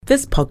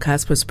This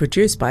podcast was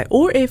produced by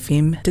OAR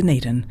FM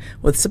Dunedin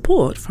with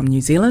support from New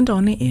Zealand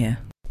On the Air.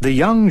 The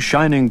young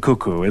shining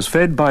cuckoo is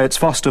fed by its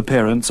foster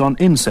parents on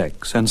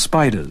insects and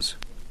spiders.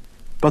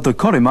 But the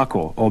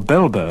korimako, or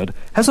bellbird,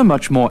 has a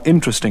much more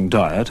interesting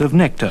diet of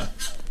nectar.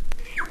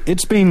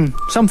 It's been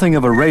something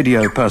of a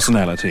radio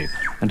personality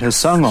and has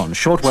sung on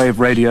shortwave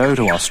radio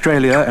to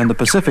Australia and the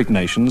Pacific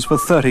nations for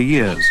 30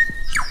 years.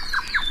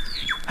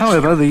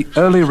 However, the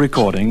early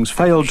recordings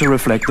failed to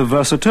reflect the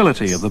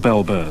versatility of the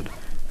bellbird,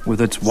 with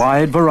its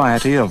wide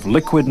variety of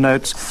liquid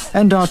notes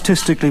and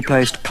artistically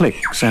placed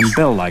clicks and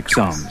bell-like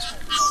sounds.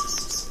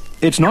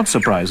 It's not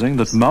surprising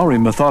that Maori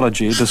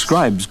mythology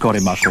describes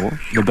korimako,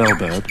 the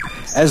bellbird,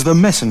 as the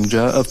messenger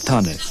of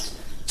Tane,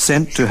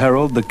 sent to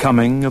herald the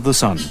coming of the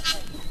sun.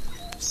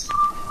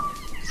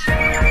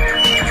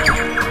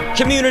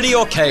 Community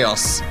or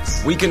chaos?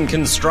 We can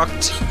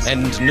construct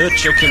and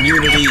nurture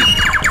community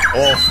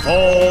or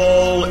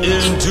fall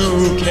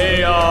into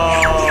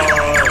chaos.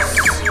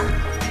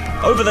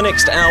 Over the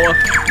next hour,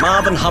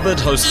 Marvin Hubbard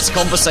hosts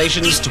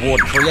conversations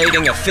toward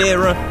creating a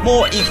fairer,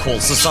 more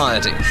equal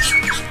society.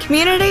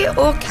 Community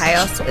or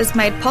Chaos is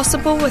made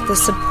possible with the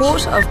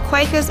support of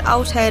Quakers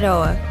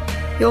Aotearoa.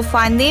 You'll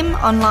find them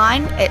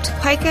online at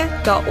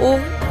quaker.org.nz.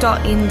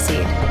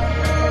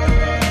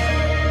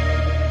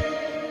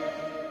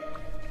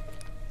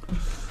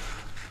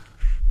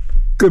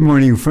 Good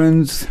morning,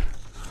 friends.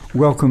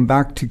 Welcome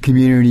back to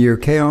Community or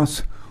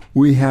Chaos.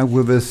 We have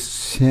with us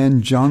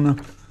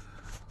Sanjana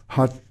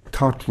Hattotuwa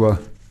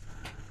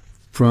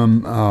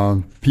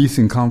from Peace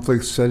and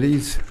Conflict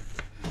Studies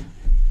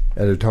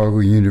at Otago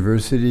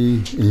University,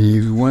 and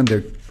he's one of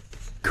the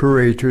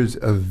curators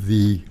of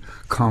the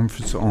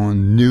Conference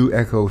on New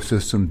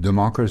Ecosystem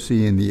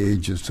Democracy in the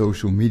Age of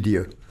Social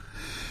Media.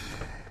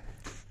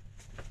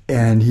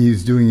 And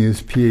he's doing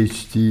his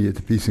PhD at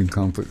the Peace and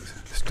Conflict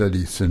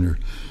Studies Center.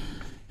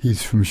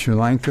 He's from Sri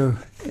Lanka,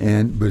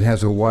 but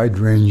has a wide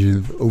range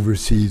of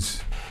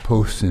overseas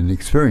posts and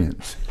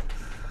experience,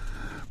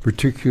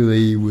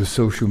 particularly with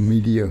social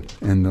media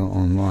and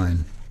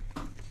online.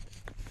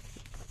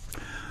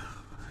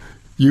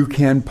 You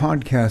can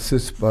podcast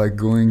this by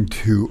going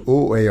to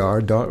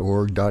oar.org.nz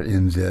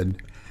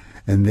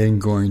and then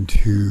going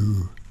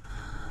to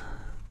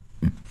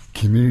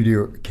Community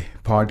or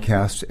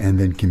Podcast and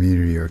then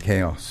Community or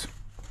Chaos.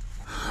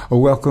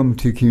 Welcome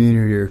to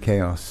Community or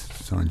Chaos,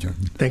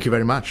 Sanjana. Thank you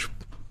very much.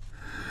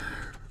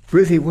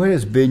 Briefly, what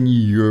has been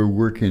your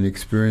working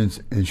experience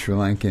in Sri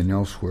Lanka and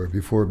elsewhere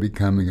before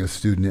becoming a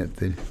student at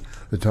the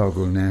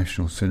Otago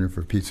National Center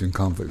for Peace and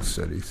Conflict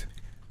Studies?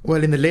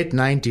 Well, in the late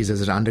 90s,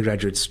 as an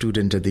undergraduate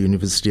student at the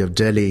University of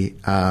Delhi,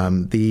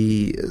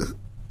 the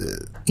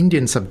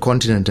Indian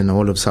subcontinent and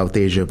all of South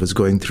Asia was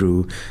going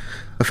through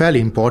a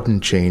fairly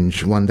important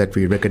change, one that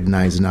we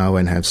recognize now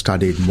and have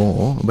studied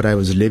more, but I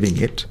was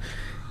living it.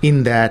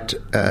 In that,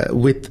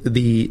 with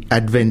the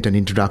advent and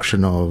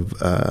introduction of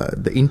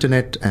the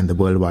internet and the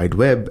World Wide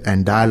Web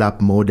and dial-up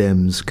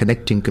modems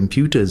connecting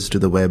computers to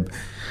the web,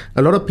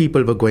 a lot of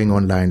people were going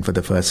online for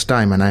the first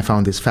time, and I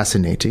found this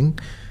fascinating.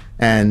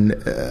 And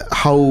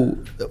how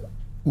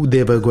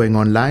they were going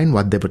online,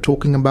 what they were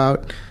talking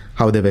about,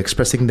 how they were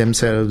expressing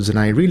themselves. And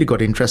I really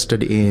got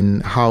interested in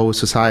how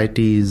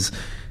societies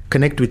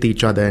connect with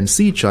each other and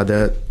see each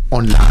other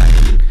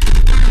online,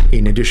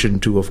 in addition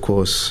to, of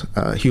course,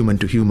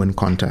 human-to-human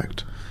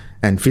contact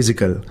and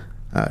physical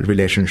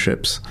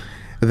relationships.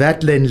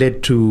 That then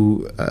led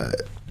to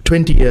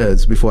 20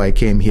 years before I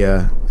came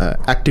here,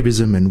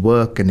 activism and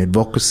work and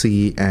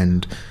advocacy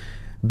and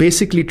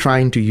basically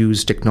trying to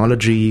use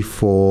technology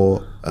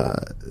for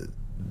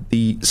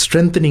the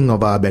strengthening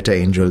of our better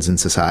angels in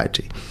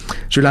society.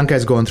 Sri Lanka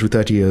has gone through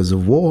 30 years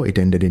of war. It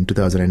ended in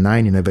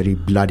 2009 in a very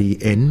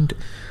bloody end.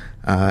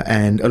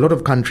 And a lot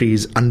of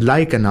countries,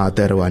 unlike in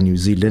Aotearoa, New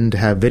Zealand,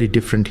 have very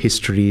different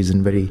histories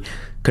and very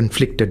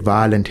conflicted,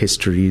 violent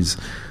histories.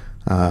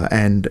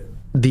 And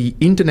the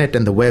internet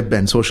and the web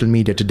and social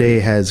media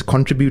today has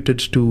contributed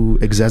to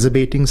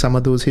exacerbating some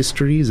of those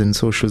histories and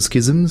social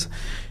schisms.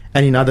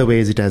 And in other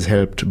ways, it has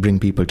helped bring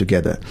people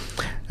together.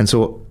 And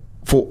so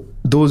for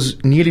those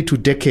nearly 2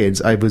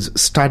 decades, I was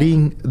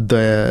studying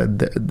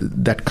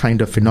that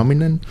kind of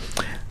phenomenon,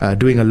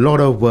 doing a lot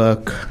of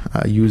work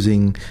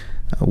using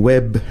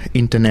web,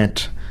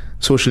 internet,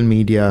 social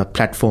media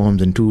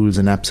platforms and tools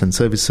and apps and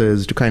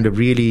services to kind of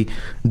really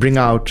bring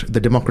out the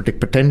democratic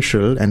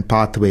potential and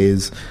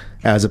pathways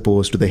as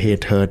opposed to the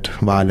hate, hurt,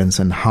 violence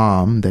and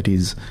harm that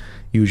is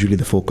usually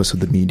the focus of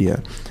the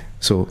media.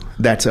 So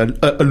that's a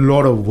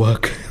lot of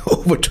work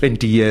over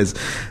 20 years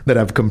that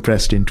I've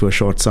compressed into a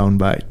short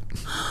soundbite.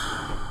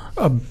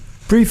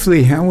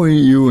 Briefly, how were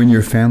you and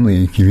your family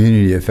and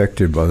community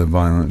affected by the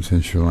violence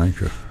in Sri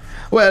Lanka?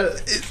 Well,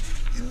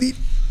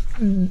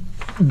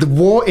 the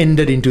war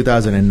ended in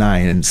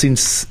 2009, and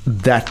since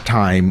that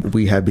time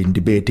we have been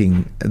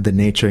debating the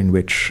nature in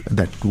which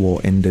that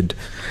war ended.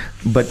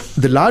 But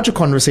the larger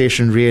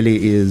conversation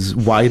really is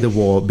why the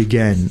war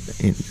began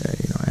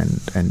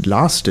and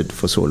lasted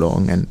for so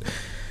long and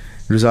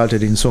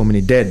resulted in so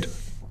many dead.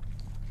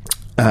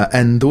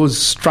 And those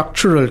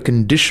structural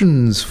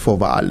conditions for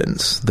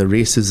violence, the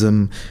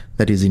racism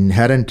that is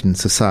inherent in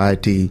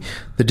society,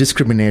 the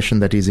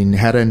discrimination that is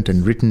inherent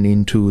and written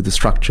into the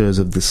structures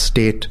of the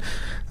state,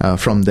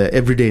 from the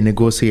everyday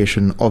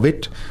negotiation of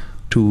it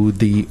to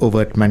the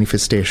overt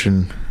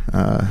manifestation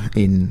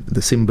in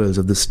the symbols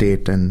of the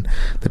state and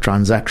the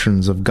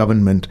transactions of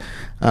government.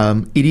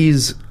 It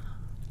is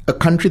a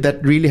country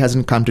that really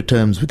hasn't come to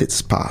terms with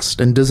its past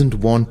and doesn't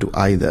want to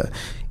either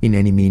in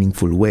any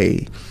meaningful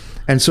way.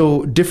 And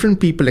so different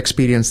people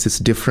experience this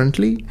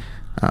differently.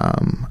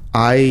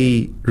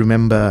 I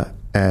remember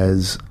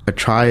as a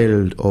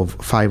child of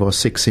 5 or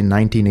 6 in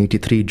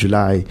 1983,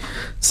 July,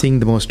 seeing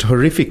the most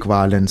horrific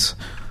violence,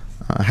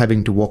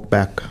 having to walk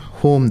back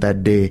home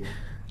that day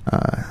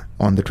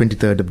on the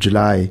 23rd of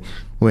July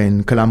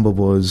when Colombo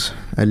was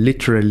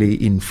literally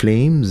in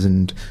flames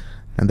and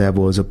there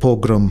was a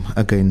pogrom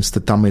against the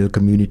Tamil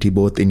community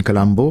both in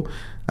Colombo,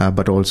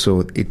 but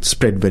also it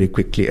spread very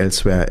quickly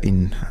elsewhere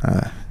in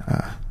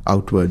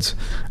outwards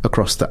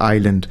across the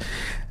island.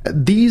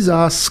 These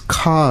are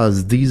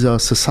scars, these are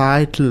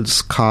societal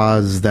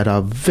scars that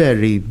are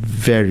very,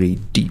 very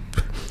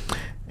deep.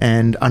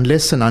 And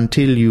unless and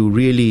until you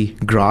really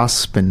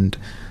grasp and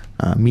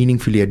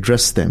meaningfully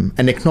address them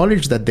and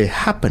acknowledge that they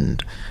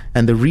happened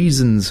and the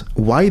reasons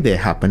why they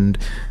happened,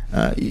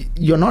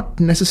 you're not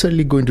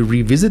necessarily going to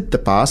revisit the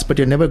past, but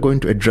you're never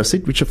going to address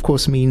it, which of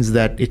course means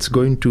that it's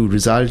going to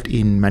result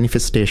in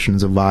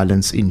manifestations of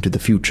violence into the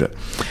future.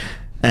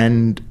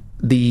 And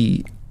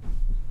the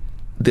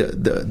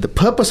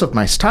purpose of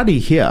my study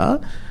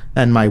here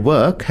and my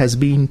work has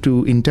been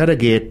to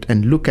interrogate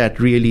and look at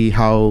really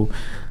how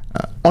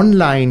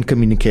online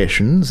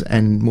communications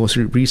and most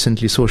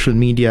recently social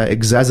media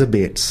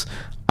exacerbates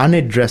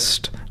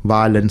unaddressed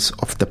violence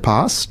of the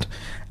past,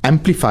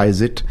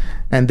 amplifies it,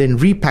 and then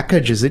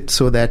repackages it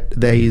so that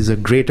there is a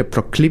greater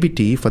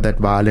proclivity for that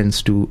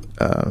violence to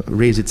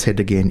raise its head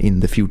again in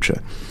the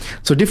future.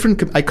 So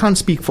I can't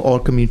speak for all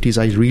communities,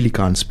 I really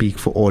can't speak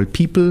for all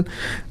people,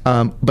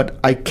 but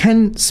I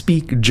can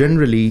speak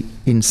generally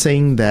in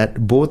saying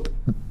that both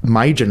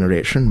my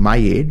generation, my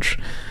age,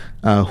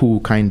 who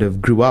kind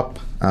of grew up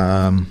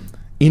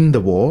in the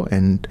war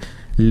and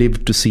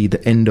lived to see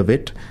the end of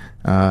it,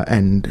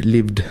 and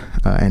lived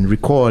and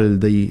recall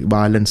the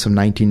violence of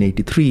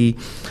 1983,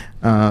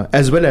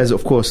 as well as,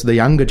 of course, the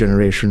younger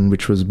generation,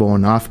 which was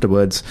born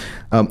afterwards,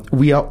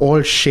 we are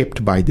all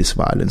shaped by this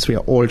violence. We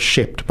are all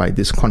shaped by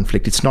this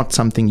conflict. It's not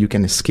something you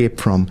can escape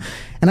from.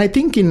 And I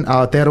think in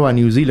Aotearoa,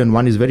 New Zealand,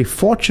 one is very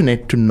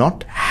fortunate to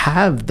not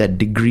have that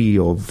degree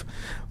of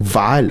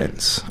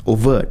violence,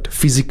 overt,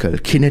 physical,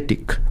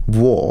 kinetic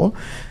war.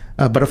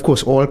 But of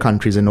course, all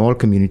countries and all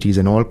communities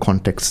and all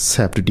contexts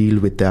have to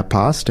deal with their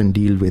past and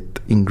deal with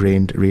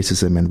ingrained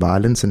racism and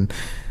violence. And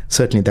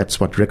certainly that's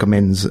what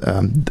recommends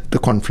the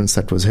conference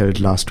that was held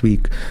last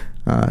week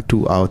to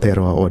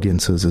Aotearoa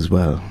audiences as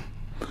well.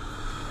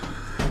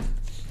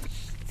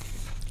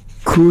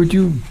 Could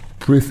you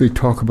briefly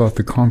talk about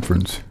the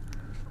conference?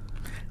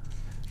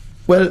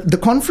 Well, the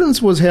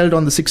conference was held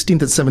on the 16th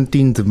and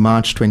 17th of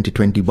March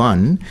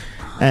 2021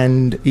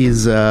 and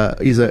is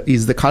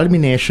the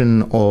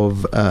culmination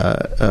of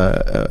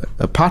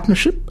a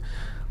partnership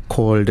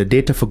called a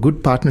Data for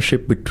Good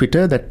partnership with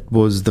Twitter that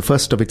was the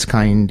first of its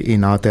kind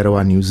in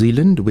Aotearoa, New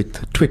Zealand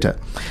with Twitter.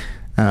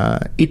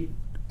 It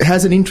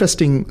has an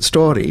interesting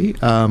story.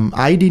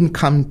 I didn't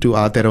come to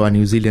Aotearoa,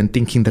 New Zealand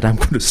thinking that I'm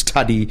going to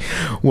study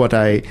what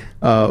I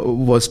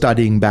was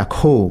studying back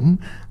home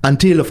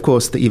until, of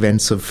course, the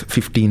events of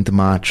 15th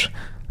March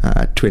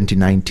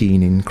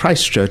 2019 in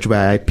Christchurch,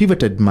 where I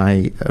pivoted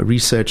my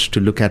research to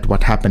look at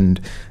what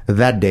happened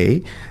that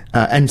day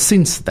and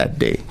since that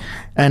day.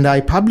 And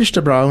I published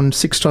around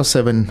 6 or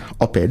 7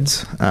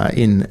 op-eds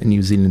in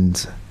New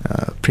Zealand's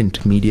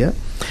print media.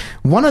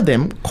 One of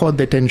them caught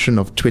the attention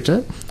of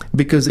Twitter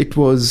because it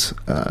was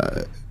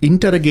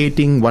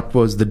interrogating what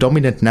was the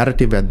dominant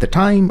narrative at the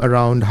time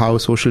around how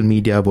social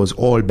media was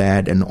all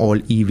bad and all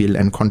evil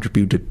and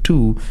contributed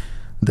to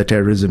the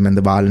terrorism and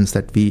the violence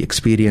that we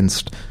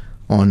experienced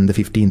on the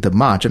 15th of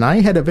March. And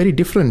I had a very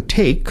different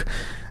take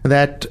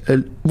that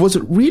was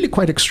really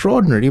quite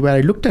extraordinary, where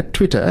I looked at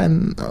Twitter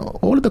and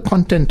all of the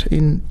content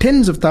in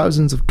tens of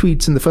thousands of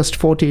tweets in the first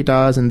 48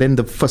 hours and then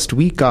the first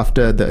week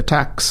after the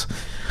attacks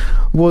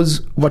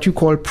was what you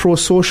call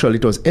pro-social.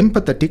 It was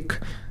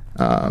empathetic,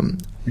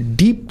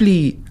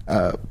 deeply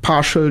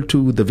partial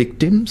to the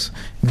victims,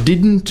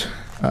 didn't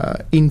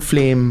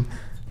inflame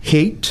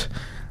hate,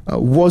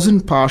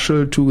 wasn't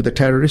partial to the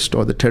terrorist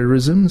or the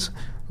terrorisms,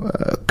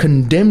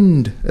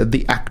 condemned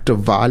the act of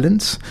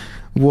violence,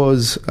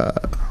 was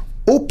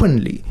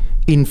openly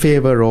in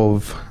favor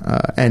of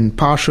and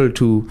partial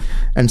to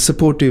and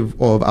supportive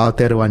of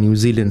Aotearoa New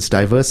Zealand's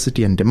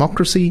diversity and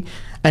democracy,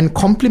 and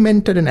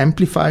complemented and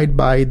amplified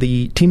by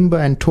the timbre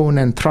and tone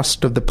and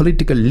thrust of the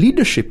political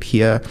leadership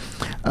here.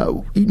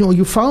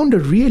 You found a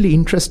really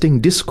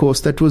interesting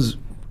discourse that was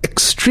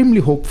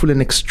extremely hopeful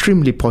and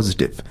extremely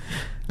positive.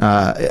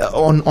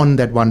 on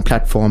that one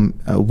platform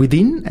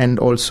within, and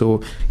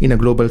also in a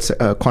global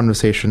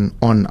conversation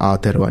on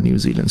Aotearoa New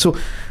Zealand. So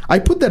I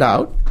put that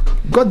out,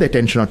 got the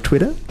attention on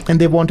Twitter, and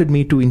they wanted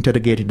me to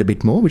interrogate it a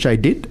bit more, which I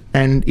did,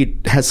 and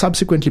it has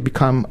subsequently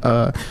become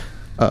a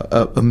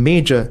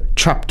major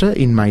chapter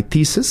in my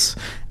thesis.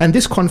 And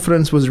this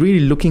conference was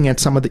really looking at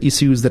some of the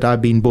issues that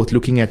I've been both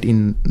looking at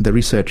in the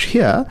research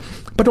here,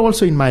 but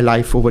also in my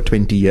life over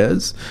 20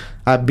 years.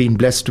 I've been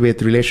blessed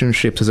with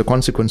relationships as a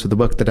consequence of the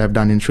work that I've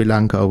done in Sri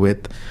Lanka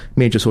with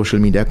major social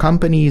media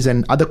companies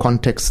and other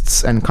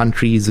contexts and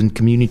countries and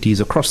communities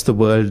across the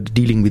world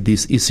dealing with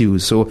these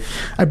issues. So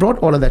I brought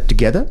all of that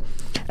together,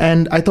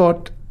 and I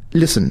thought,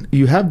 listen,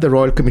 you have the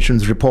Royal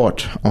Commission's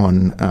report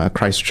on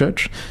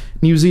Christchurch.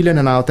 New Zealand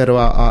and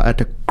Aotearoa are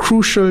at a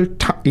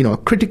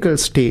critical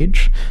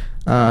stage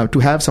to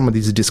have some of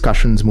these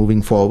discussions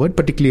moving forward,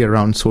 particularly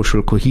around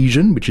social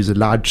cohesion, which is a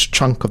large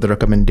chunk of the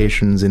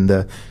recommendations in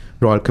the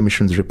Royal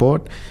Commission's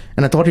report.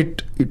 And I thought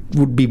it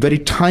would be very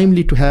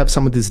timely to have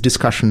some of these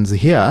discussions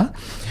here,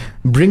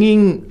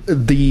 bringing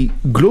the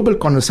global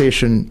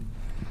conversation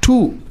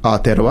to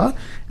Aotearoa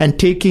and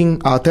taking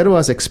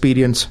Aotearoa's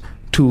experience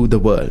to the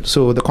world.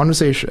 So the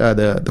conversation,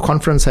 the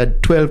conference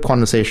had 12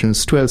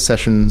 conversations, 12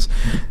 sessions,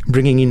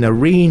 bringing in a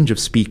range of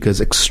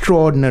speakers,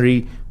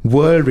 extraordinary,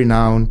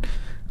 world-renowned,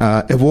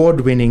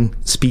 award-winning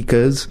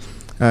speakers,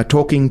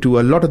 talking to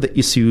a lot of the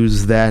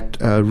issues that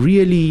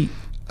really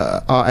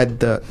are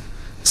at the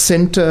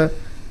center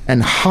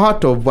and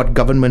heart of what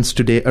governments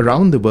today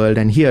around the world,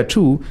 and here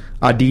too,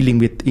 are dealing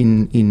with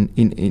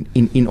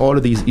in all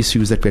of these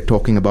issues that we're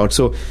talking about.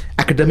 So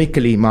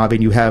academically,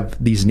 Marvin, you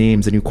have these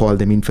names and you call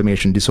them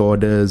information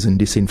disorders and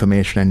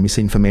disinformation and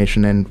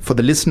misinformation. And for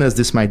the listeners,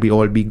 this might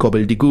all be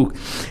gobbledygook.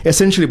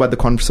 Essentially what the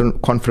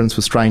conference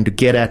was trying to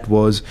get at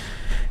was,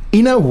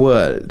 in a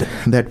world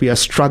that we are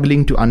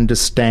struggling to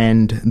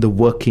understand the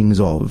workings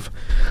of,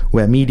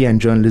 where media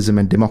and journalism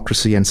and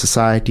democracy and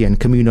society and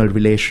communal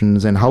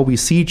relations and how we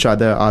see each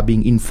other are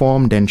being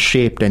informed and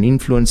shaped and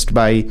influenced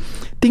by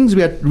things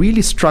we are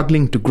really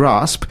struggling to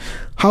grasp,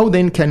 how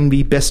then can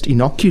we best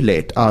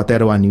inoculate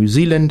Aotearoa New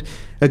Zealand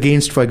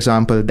against, for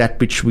example, that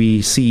which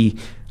we see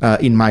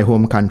in my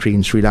home country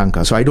in Sri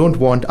Lanka. So I don't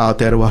want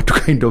Aotearoa to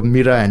kind of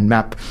mirror and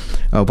map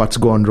what's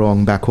gone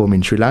wrong back home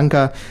in Sri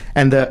Lanka.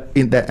 And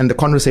the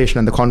conversation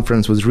and the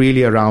conference was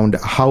really around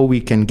how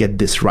we can get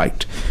this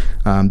right.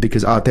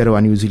 Because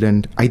Aotearoa New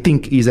Zealand, I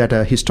think, is at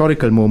a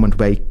historical moment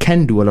where it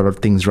can do a lot of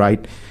things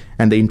right,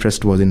 and the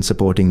interest was in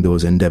supporting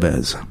those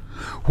endeavors.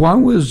 Why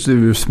was the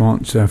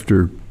response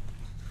after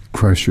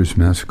Christchurch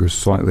massacre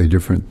slightly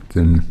different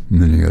than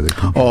many other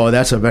countries? Oh,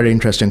 that's a very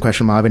interesting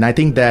question, Marvin. I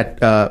think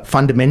that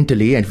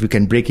fundamentally, and if we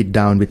can break it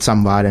down with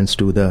some violence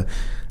to the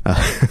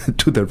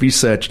to the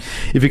research,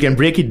 if you can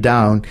break it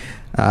down,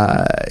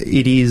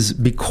 it is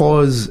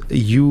because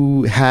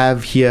you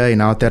have here in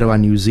Aotearoa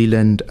New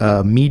Zealand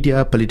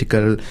media,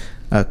 political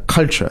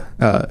culture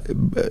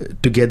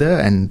together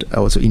and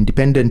also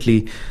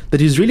independently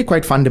that is really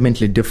quite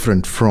fundamentally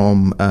different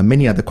from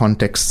many other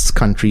contexts,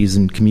 countries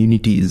and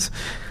communities.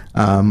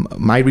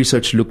 My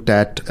research looked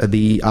at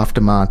the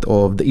aftermath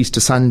of the Easter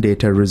Sunday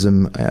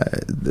terrorism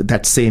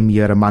that same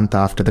year, a month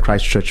after the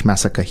Christchurch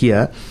massacre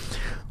here,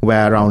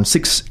 where around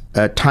 6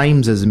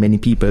 times as many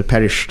people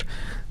perished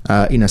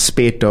in a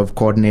spate of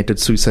coordinated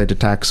suicide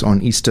attacks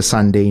on Easter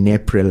Sunday in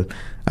April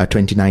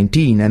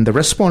 2019. And the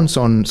response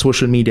on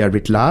social media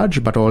writ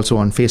large, but also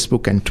on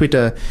Facebook and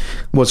Twitter,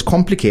 was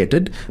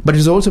complicated, but it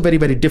was also very,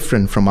 very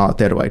different from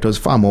Aotearoa. It was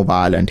far more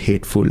violent,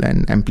 hateful,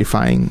 and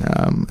amplifying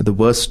the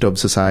worst of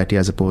society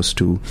as opposed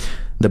to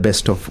the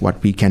best of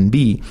what we can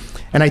be.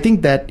 And I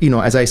think that,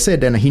 as I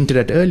said and I hinted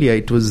at earlier,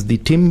 it was the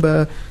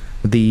timbre,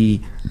 the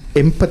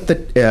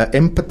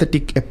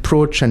empathetic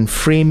approach and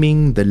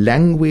framing, the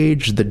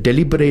language, the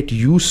deliberate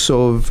use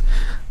of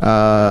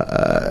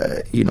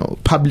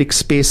public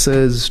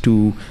spaces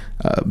to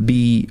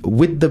be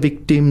with the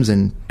victims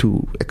and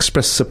to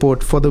express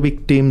support for the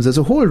victims. There's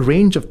a whole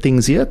range of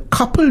things here,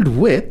 coupled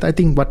with, I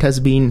think, what has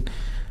been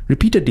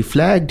repeatedly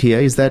flagged here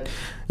is that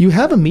you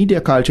have a media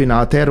culture in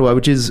Aotearoa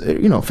which is,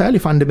 fairly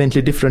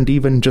fundamentally different,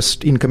 even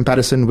just in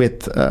comparison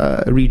with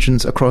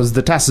regions across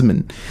the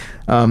Tasman.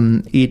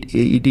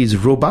 It is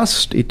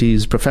robust, it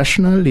is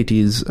professional, it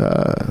is,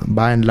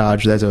 by and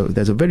large, there's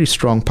a very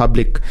strong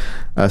public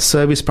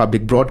service,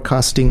 public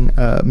broadcasting,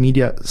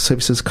 media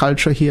services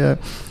culture here.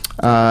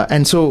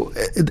 And so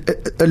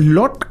a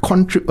lot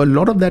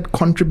of that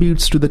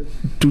contributes to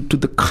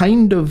the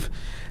kind of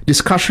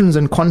discussions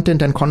and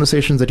content and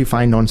conversations that you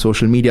find on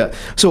social media.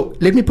 So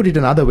let me put it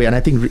another way, and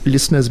I think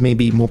listeners may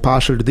be more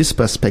partial to this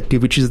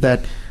perspective, which is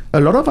that a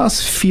lot of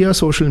us fear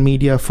social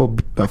media for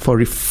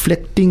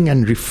reflecting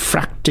and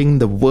refracting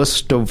the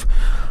worst of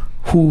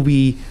who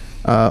we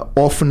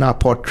often are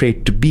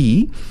portrayed to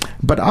be.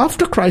 But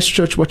after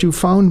Christchurch, what you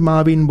found,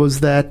 Marvin,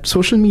 was that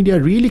social media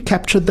really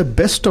captured the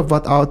best of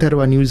what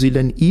Aotearoa New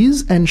Zealand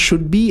is and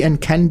should be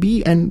and can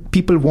be, and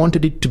people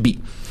wanted it to be.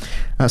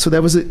 So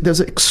there's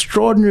an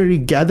extraordinary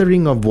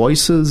gathering of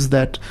voices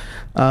that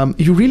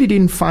you really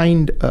didn't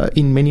find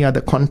in many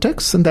other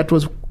contexts, and that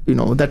was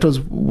that was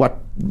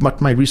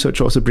what my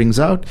research also brings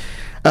out.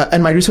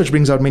 And my research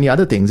brings out many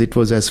other things. It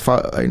was as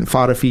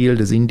far afield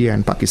as India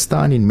and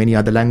Pakistan, in many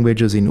other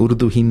languages, in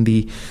Urdu,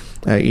 Hindi,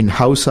 in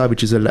Hausa,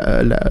 which is a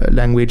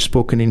language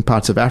spoken in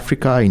parts of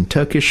Africa, in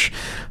Turkish.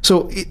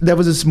 So there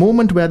was this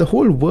moment where the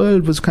whole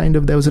world was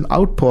there was an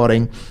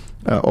outpouring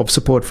of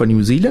support for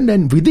New Zealand.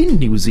 And within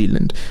New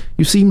Zealand,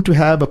 you seem to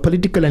have a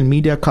political and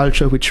media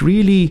culture which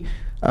really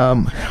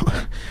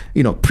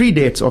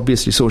predates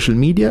obviously social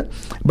media,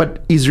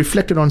 but is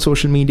reflected on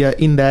social media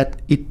in that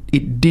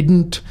it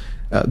didn't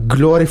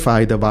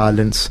glorify the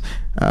violence,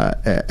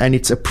 and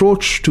its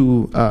approach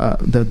to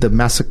the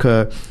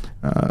massacre.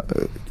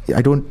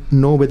 I don't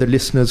know whether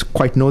listeners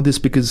quite know this,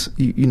 because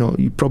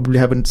you probably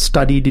haven't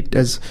studied it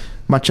as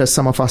much as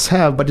some of us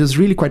have, but it's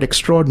really quite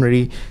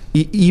extraordinary,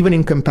 even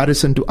in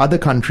comparison to other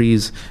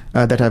countries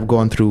that have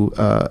gone through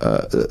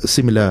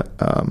similar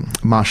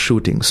mass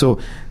shootings. So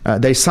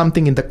there's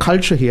something in the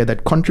culture here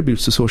that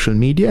contributes to social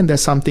media, and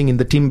there's something in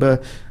the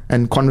timber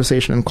and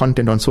conversation and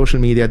content on social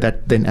media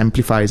that then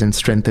amplifies and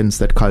strengthens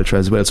that culture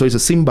as well. So it's a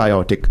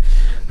symbiotic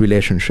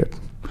relationship.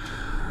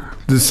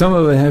 Does some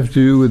of it have to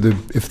do with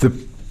if the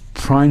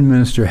Prime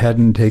Minister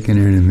hadn't taken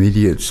an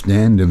immediate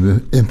stand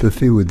of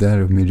empathy, would that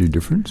have made a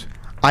difference?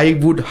 I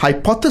would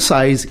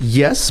hypothesize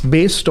yes,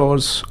 based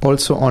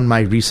also on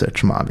my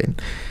research, Marvin.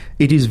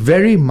 It is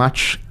very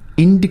much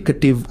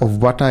indicative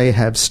of what I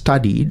have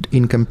studied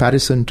in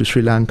comparison to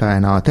Sri Lanka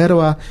and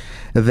Aotearoa,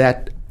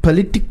 that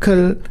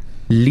political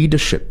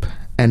leadership,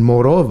 and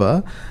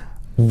moreover,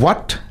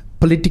 what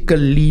political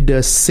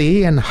leaders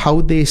say and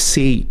how they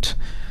say it,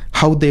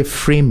 how they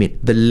frame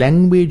it, the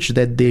language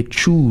that they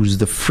choose,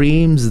 the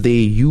frames they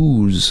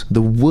use,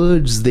 the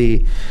words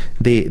they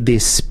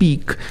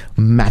speak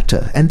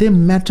matter. And they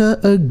matter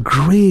a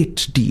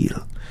great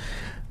deal.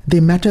 They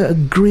matter a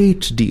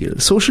great deal.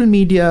 Social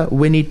media,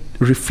 when it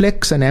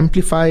reflects and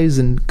amplifies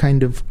and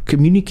kind of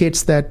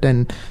communicates that,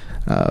 and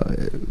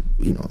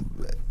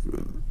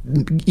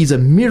is a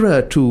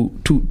mirror to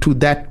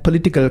that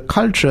political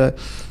culture,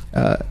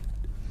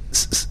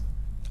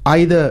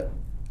 either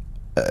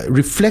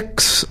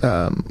reflects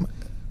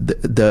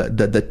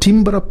the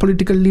timbre of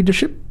political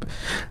leadership,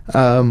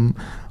 or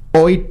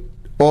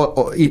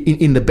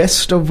in the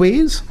best of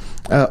ways,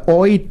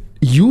 or it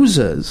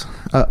uses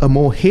a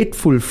more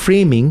hateful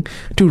framing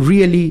to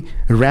really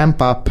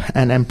ramp up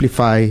and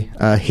amplify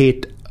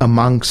hate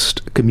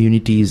amongst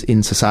communities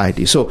in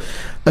society. So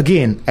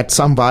again, at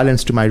some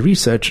violence to my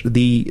research,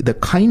 the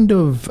kind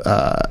of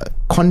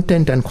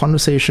content and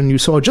conversation you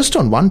saw just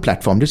on one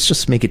platform, let's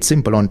just make it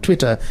simple, on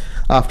Twitter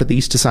after the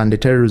Easter Sunday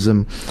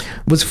terrorism,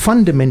 was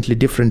fundamentally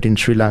different in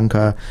Sri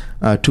Lanka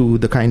to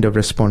the kind of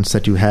response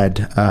that you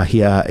had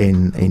here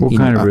in What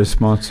kind of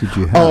response did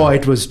you have? Oh,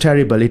 it was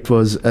terrible. It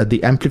was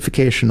the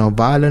amplification of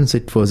violence.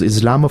 It was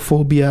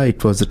Islamophobia.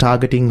 It was the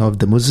targeting of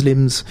the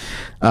Muslims.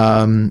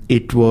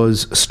 It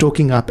was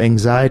stoking up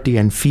anxiety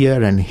and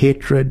fear and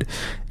hatred.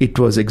 It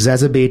was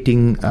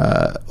exacerbating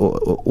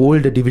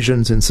older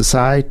divisions in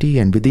society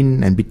and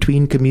within and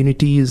between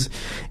communities.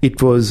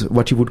 It was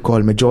what you would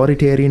call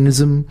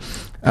majoritarianism.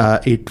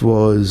 It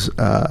was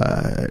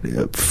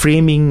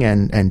framing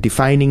and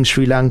defining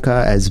Sri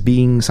Lanka as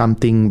being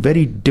something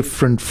very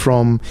different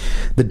from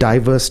the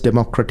diverse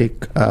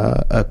democratic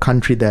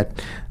country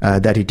that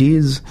it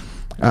is.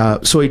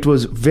 So it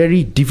was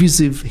very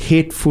divisive,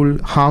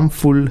 hateful,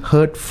 harmful,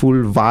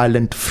 hurtful,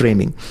 violent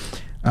framing.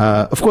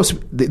 Of course,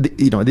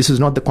 this is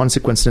not the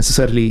consequence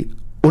necessarily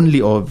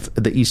only of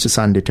the Easter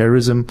Sunday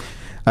terrorism.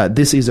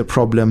 This is a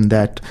problem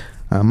that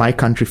my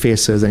country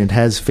faces, and it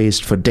has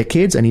faced for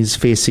decades, and is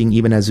facing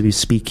even as we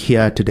speak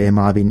here today,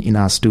 Marvin, in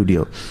our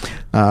studio.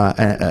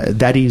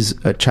 That is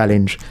a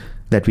challenge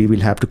that we will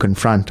have to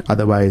confront.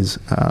 Otherwise,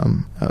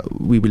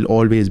 we will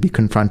always be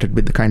confronted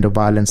with the kind of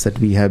violence that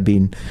we have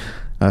been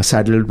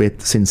saddled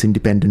with since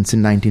independence in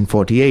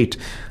 1948.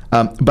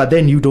 But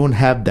then you don't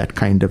have that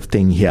kind of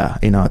thing here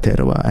in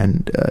Aotearoa.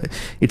 And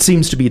it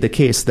seems to be the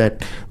case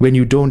that when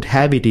you don't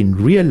have it in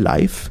real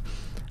life,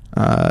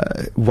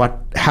 what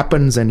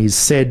happens and is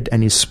said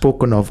and is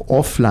spoken of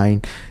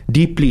offline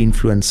deeply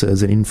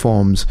influences and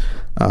informs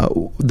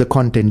the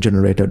content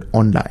generated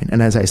online.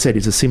 And as I said,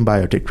 it's a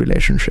symbiotic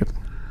relationship.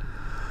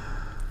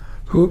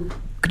 Could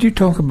you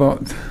talk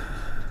about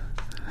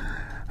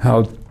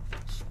how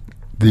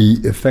the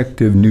effect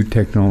of new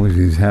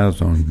technologies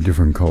has on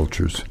different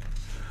cultures?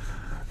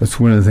 That's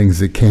one of the things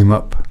that came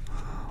up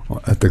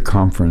at the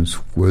conference,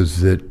 was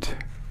that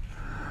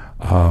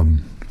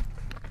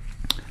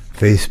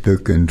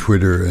Facebook and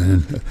Twitter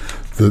and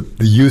the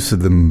use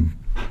of them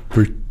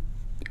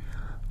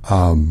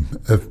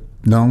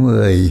not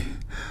only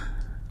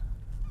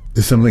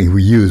is something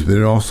we use, but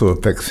it also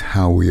affects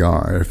how we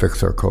are. It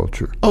affects our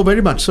culture. Oh,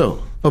 very much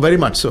so.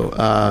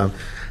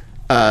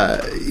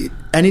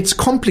 And it's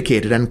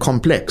complicated and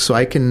complex. So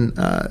I can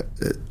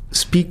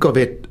speak of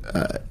it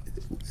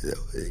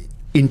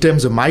in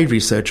terms of my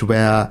research,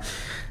 where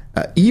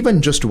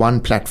even just one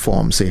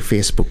platform, say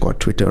Facebook or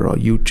Twitter or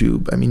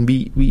YouTube, I mean,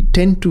 we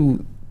tend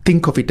to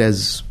think of it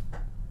as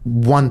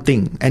one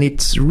thing, and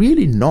it's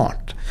really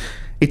not.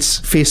 It's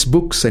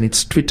Facebooks and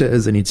it's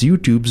Twitters and it's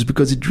YouTubes,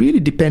 because it really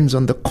depends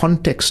on the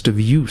context of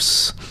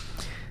use.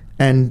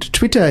 And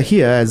Twitter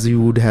here, as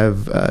you would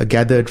have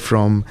gathered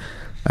from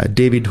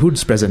David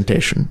Hood's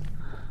presentation.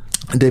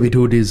 David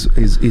Hood is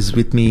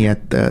with me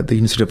at the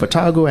University of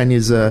Otago and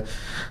is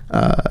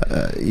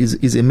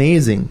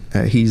amazing.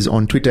 He's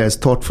on Twitter as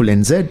Thoughtful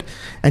NZ,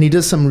 and he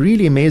does some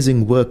really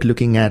amazing work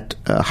looking at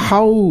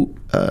how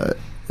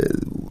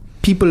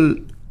people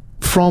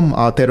from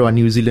Aotearoa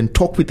New Zealand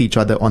talk with each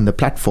other on the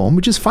platform,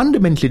 which is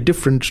fundamentally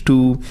different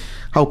to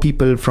how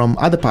people from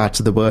other parts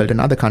of the world and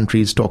other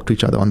countries talk to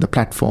each other on the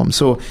platform.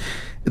 So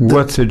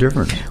what's the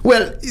difference?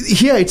 Well,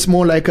 here it's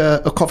more like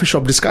a coffee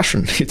shop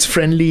discussion. It's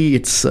friendly.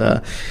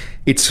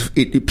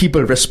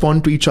 People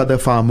respond to each other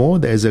far more.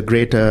 There's a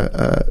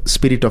greater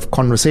spirit of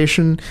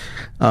conversation.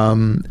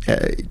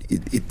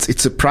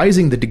 It's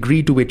surprising the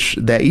degree to which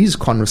there is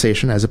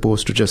conversation as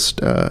opposed to just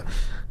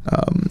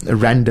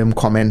random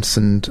comments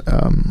and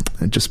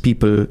just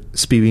people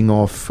spewing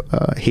off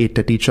hate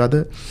at each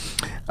other.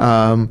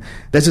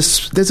 There's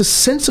a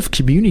sense of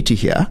community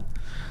here.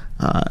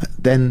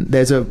 Then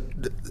there's a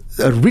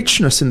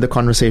richness in the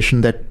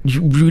conversation that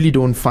you really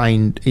don't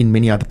find in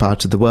many other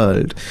parts of the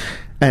world.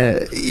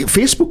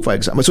 Facebook, for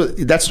example, so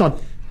that's not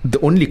the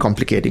only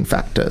complicating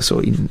factor.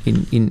 So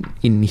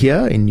in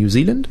here in New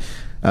Zealand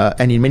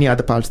and in many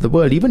other parts of the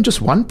world, even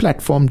just one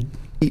platform,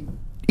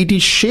 it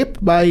is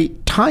shaped by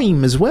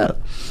time as well,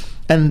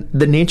 and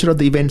the nature of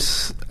the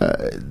events,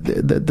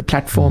 the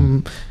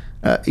platform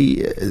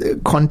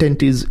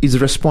content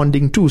is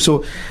responding to.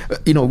 So,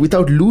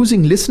 without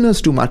losing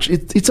listeners too much,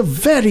 it's a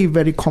very,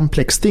 very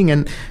complex thing.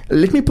 And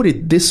let me put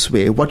it this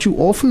way: what you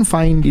often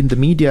find in the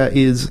media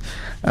is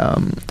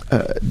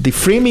the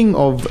framing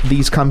of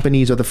these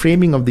companies or the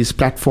framing of these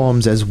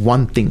platforms as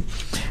one thing,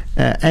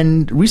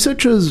 and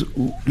researchers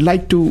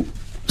like to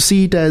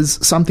see it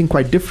as something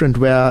quite different,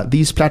 where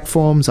these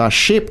platforms are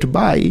shaped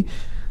by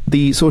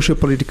the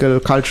socio-political,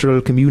 cultural,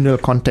 communal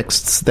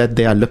contexts that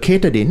they are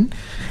located in,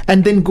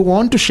 and then go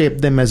on to shape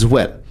them as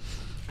well.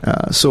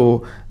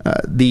 So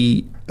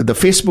the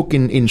Facebook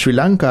in Sri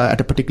Lanka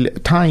at a particular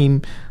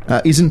time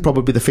isn't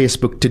probably the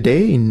Facebook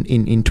today in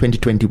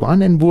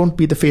 2021, and won't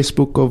be the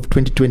Facebook of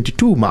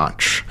 2022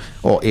 March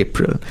or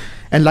April.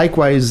 And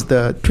likewise,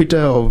 the Twitter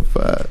of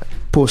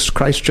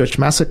post-Christchurch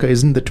massacre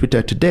isn't the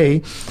Twitter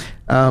today.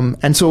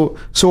 And so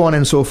on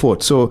and so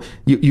forth. So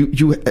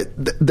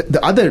the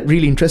other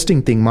really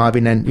interesting thing,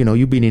 Marvin, and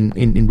you've been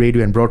in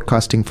radio and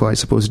broadcasting for, I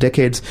suppose,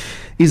 decades,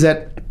 is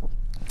that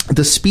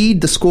the speed,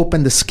 the scope,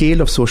 and the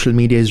scale of social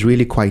media is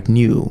really quite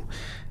new.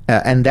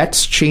 And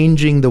that's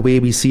changing the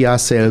way we see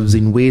ourselves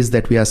in ways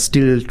that we are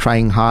still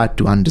trying hard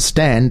to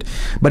understand,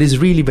 but is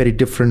really very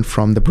different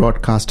from the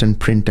broadcast and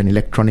print and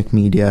electronic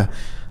media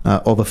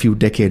of a few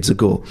decades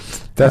ago.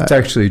 That's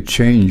actually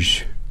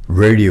changed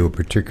radio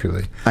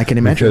particularly. I can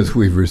imagine. Because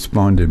we've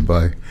responded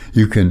by,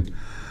 you don't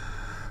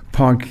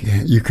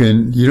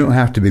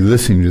have to be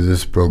listening to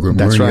this program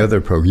or any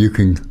other program. You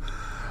can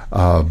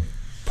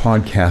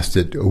podcast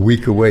it a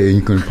week away, and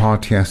you can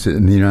podcast it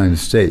in the United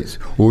States,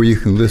 or you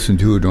can listen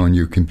to it on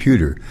your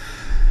computer.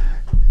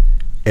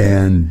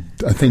 And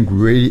I think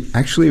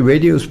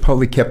radio's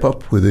probably kept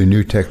up with the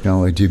new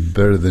technology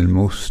better than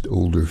most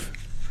older.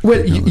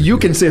 Well, you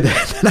can say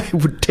that, and I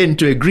would tend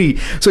to agree.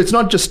 So it's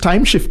not just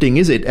time shifting,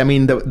 is it? I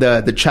mean,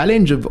 the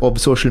challenge of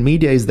social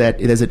media is that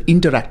there's an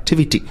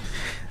interactivity.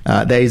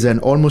 There is an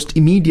almost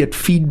immediate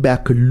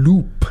feedback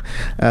loop.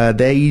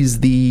 There is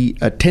the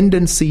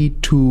tendency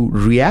to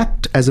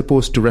react as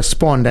opposed to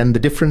respond. And the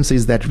difference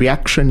is that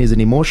reaction is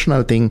an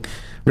emotional thing.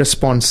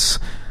 Response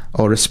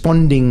or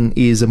responding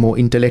is a more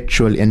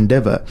intellectual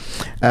endeavor.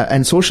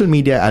 And social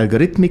media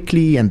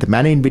algorithmically, and the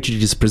manner in which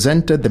it is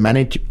presented, the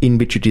manner in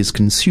which it is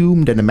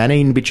consumed, and the manner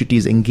in which it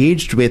is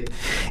engaged with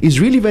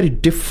is really very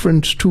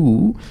different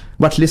to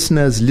what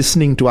listeners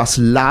listening to us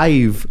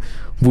live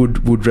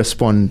would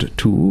respond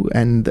to.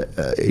 And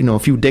a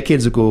few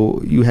decades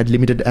ago, you had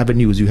limited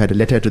avenues. You had a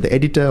letter to the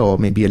editor, or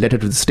maybe a letter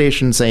to the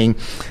station saying,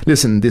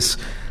 listen, this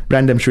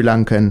random Sri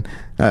Lankan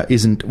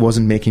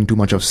wasn't making too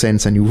much of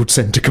sense, and you would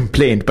send a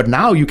complaint. But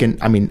now you can,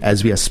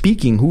 as we are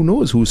speaking, who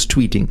knows who's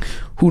tweeting,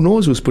 who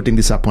knows who's putting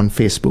this up on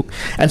Facebook.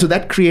 And so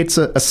that creates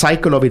a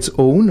cycle of its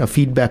own, a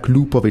feedback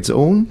loop of its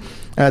own,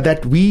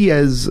 that we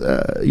as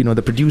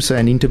the producer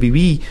and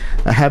interviewee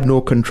have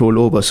no control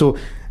over. So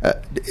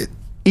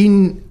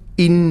in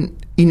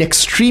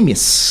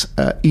extremis,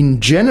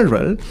 in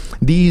general,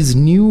 these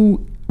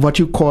new, what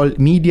you call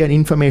media and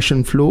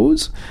information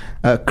flows,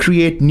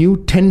 create new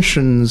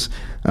tensions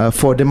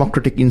for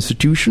democratic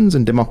institutions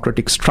and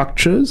democratic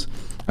structures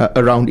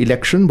around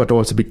election, but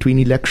also between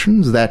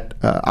elections, that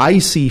I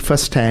see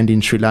firsthand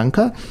in Sri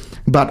Lanka,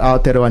 but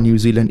Aotearoa New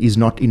Zealand is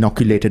not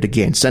inoculated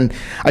against. And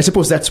I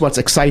suppose that's what's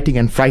exciting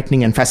and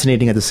frightening and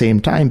fascinating at the same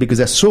time, because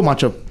there's so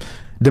much of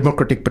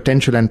democratic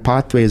potential and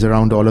pathways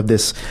around all of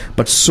this,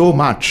 but so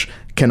much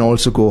can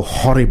also go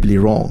horribly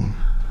wrong.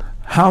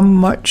 How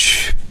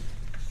much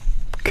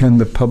can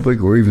the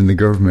public or even the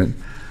government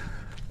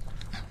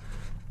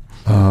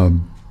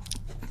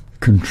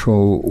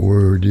control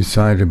or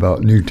decide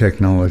about new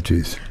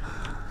technologies.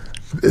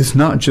 It's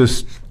not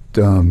just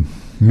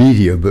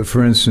media, but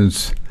for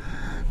instance,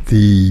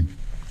 the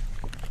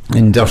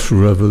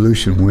Industrial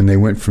Revolution, when they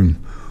went from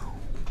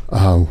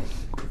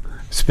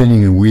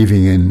spinning and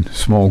weaving in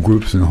small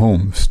groups and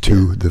homes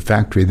to the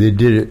factory, they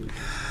did it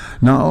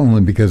not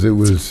only because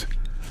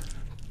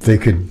they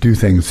could do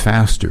things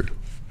faster,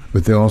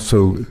 but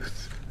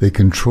they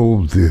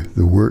controlled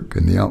the work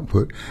and the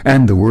output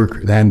and the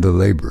work and the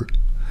labor.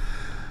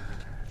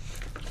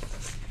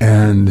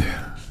 And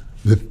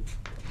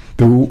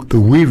the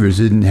weavers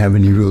didn't have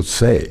any real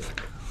say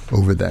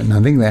over that. And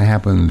I think that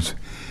happens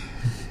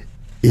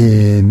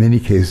in many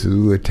cases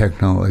with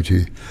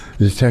technology.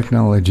 This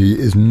technology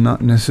is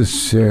not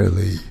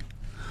necessarily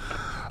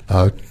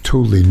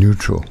totally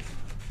neutral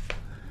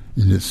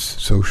in its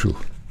social.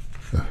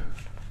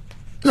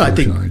 No, I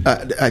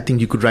think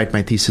you could write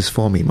my thesis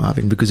for me,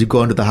 Marvin, because you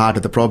go into the heart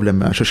of the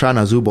problem.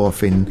 Shoshana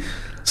Zuboff in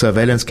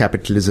Surveillance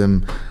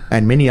Capitalism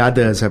and many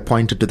others have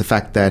pointed to the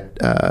fact that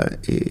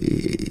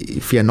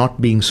if we are not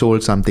being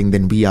sold something,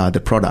 then we are the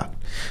product.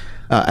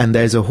 And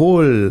there's a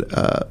whole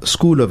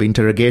school of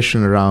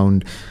interrogation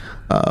around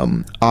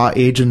our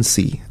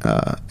agency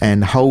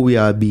and how we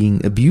are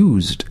being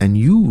abused and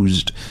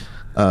used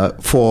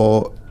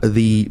for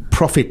the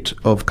profit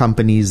of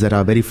companies that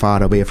are very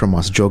far away from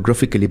us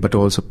geographically, but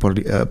also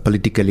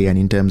politically and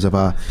in terms of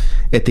our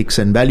ethics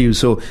and values.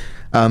 So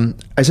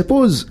I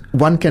suppose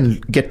one can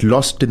get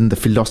lost in the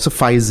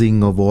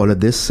philosophizing of all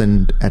of this,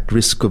 and at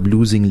risk of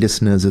losing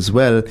listeners as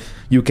well,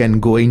 you can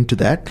go into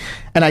that.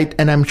 And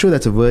I'm sure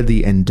that's a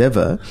worthy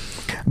endeavor.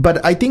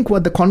 But I think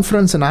what the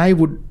conference and I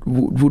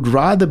would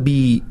rather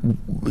be,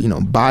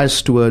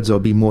 biased towards or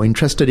be more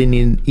interested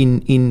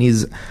in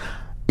is,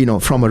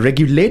 from a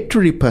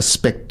regulatory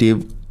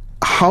perspective,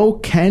 how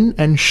can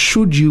and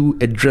should you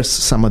address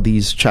some of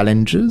these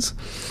challenges?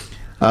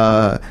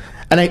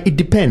 And it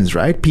depends,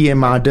 right?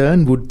 PM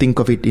Ardern would think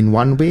of it in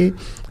one way.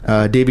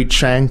 David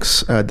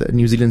Shanks, the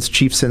New Zealand's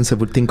chief censor,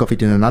 would think of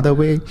it in another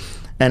way.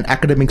 And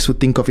academics would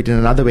think of it in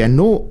another way. And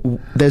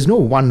there's no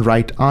one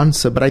right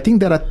answer. But I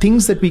think there are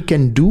things that we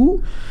can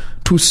do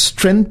to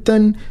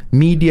strengthen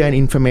media and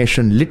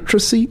information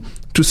literacy,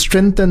 to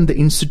strengthen the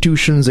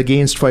institutions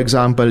against, for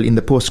example, in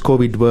the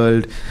post-COVID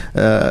world,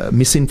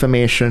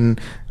 misinformation,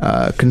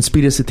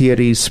 conspiracy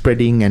theories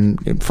spreading,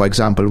 and, for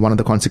example, one of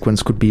the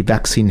consequences could be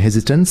vaccine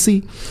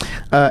hesitancy,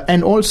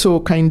 and also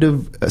kind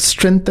of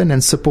strengthen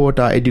and support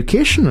our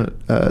educational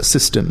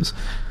systems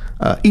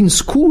in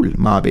school,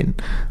 Marvin,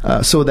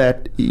 so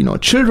that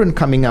children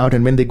coming out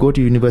and when they go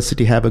to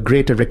university have a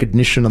greater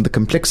recognition of the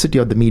complexity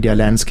of the media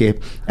landscape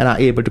and are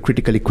able to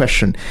critically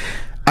question.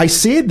 I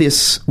say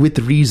this with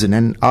reason,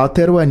 and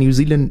Aotearoa New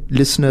Zealand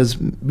listeners,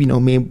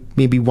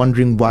 may be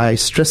wondering why I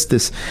stress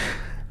this.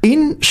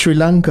 In Sri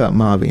Lanka,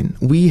 Marvin,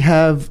 we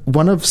have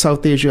one of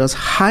South Asia's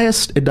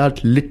highest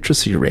adult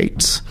literacy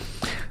rates,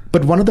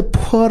 but one of the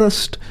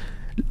poorest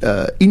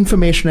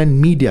information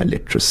and media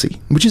literacy,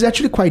 which is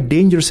actually quite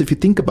dangerous if you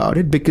think about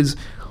it, because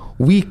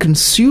we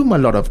consume a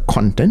lot of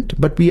content,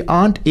 but we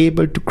aren't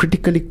able to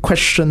critically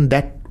question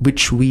that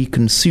which we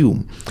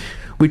consume,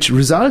 which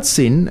results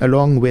in,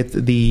 along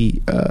with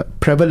the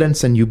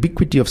prevalence and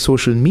ubiquity of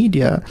social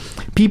media,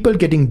 people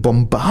getting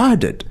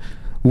bombarded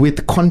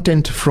with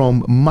content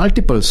from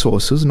multiple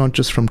sources, not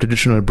just from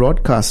traditional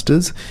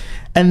broadcasters,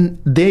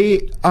 and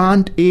they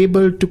aren't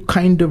able to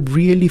kind of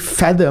really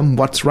fathom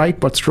what's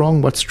right, what's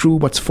wrong, what's true,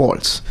 what's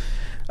false.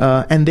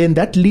 And then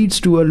that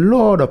leads to a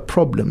lot of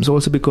problems,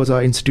 also because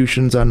our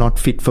institutions are not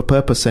fit for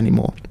purpose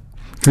anymore.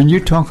 Can you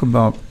talk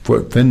about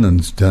what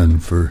Finland's done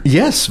for?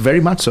 Yes, very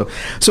much so.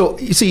 So,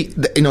 you see,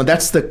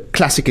 that's the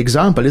classic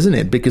example, isn't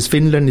it? Because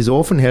Finland is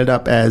often held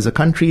up as a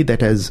country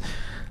that has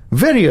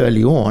very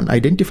early on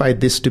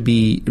identified this to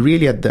be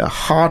really at the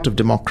heart of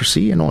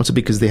democracy, and also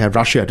because they have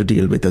Russia to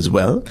deal with as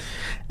well,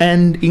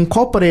 and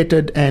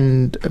incorporated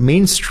and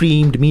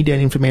mainstreamed media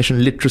and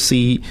information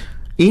literacy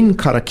in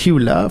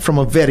curricula from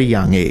a very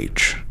young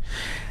age.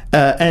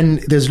 And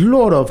there's a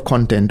lot of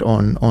content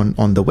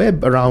on the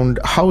web around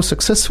how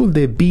successful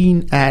they've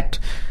been at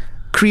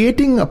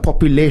creating a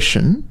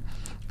population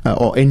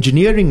or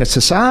engineering a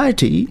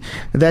society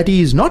that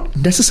is not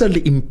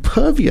necessarily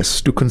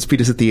impervious to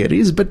conspiracy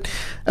theories, but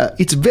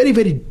it's very,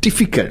 very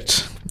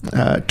difficult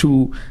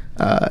to,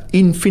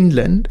 in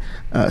Finland,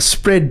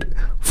 spread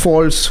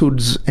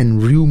falsehoods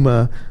and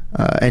rumor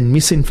and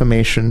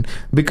misinformation,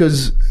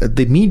 because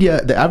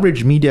the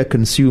average media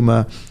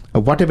consumer,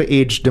 whatever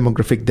age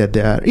demographic that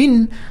they are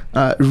in,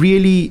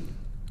 really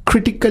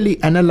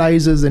critically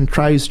analyzes and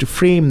tries to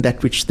frame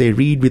that which they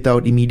read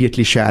without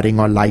immediately sharing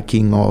or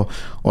liking or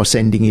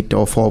sending it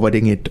or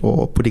forwarding it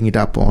or putting it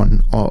up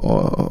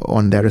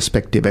on their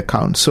respective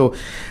accounts. So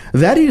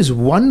that is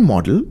one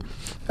model.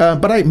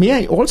 But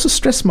may I also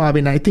stress,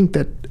 Marvin, I think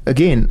that,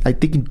 again, I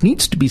think it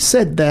needs to be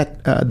said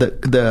that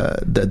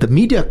the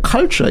media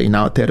culture in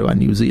Aotearoa,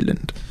 New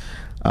Zealand,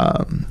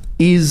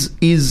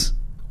 is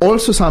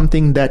also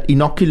something that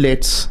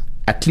inoculates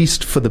at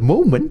least for the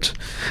moment,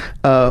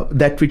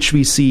 that which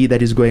we see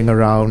that is going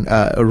around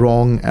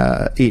wrong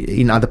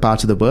in other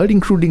parts of the world,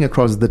 including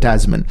across the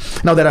Tasman.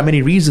 Now, there are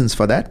many reasons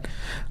for that.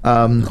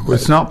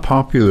 It's not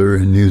popular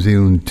in New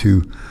Zealand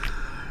to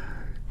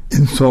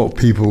insult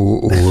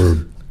people or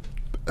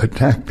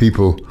attack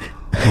people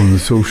on the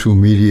social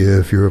media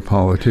if you're a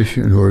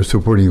politician or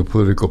supporting a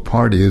political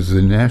party, as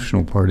the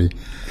National Party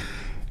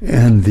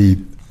and the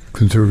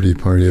Conservative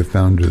Party have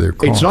found to their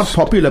cost. It's not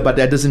popular, but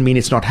that doesn't mean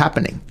it's not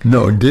happening.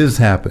 No, it does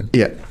happen.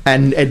 Yeah,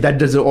 and that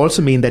does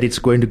also mean that it's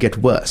going to get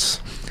worse.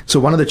 So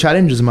one of the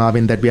challenges,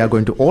 Marvin, that we are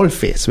going to all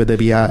face, whether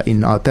we are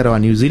in Aotearoa,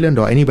 New Zealand,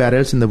 or anywhere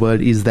else in the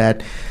world, is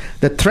that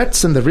the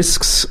threats and the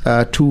risks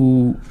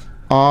to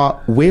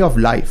our way of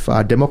life,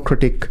 our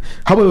democratic,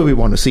 however we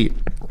want to see it,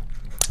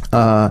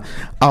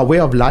 our way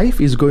of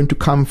life is going to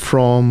come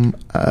from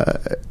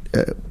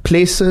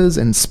places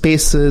and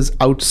spaces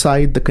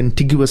outside the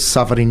contiguous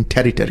sovereign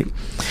territory.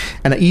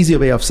 And an easier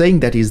way of saying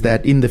that is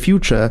that in the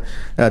future,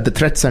 the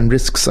threats and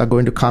risks are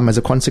going to come as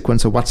a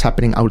consequence of what's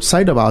happening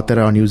outside of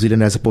Aotearoa, New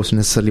Zealand, as opposed to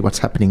necessarily what's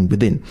happening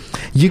within.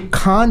 You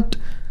can't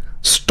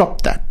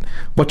stop that.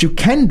 What you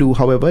can do,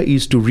 however,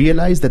 is to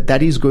realize that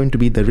that is going to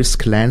be the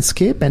risk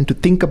landscape, and to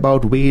think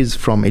about ways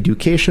from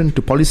education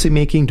to policy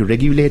making to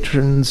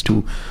regulations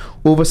to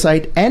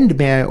oversight, and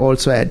may I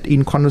also add,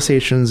 in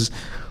conversations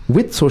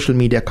with social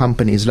media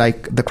companies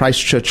like the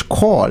Christchurch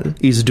Call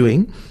is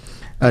doing,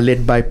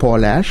 led by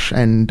Paul Ash,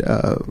 and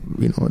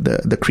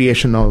the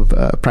creation of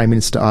Prime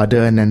Minister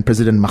Ardern and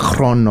President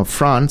Macron of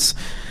France,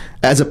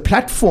 as a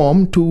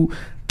platform to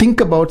think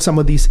about some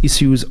of these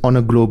issues on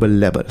a global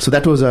level. So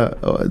that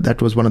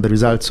was one of the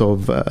results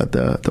of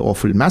the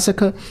awful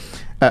massacre.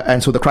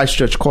 And so the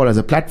Christchurch Call as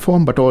a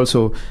platform, but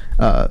also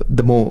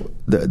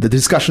the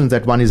discussions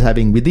that one is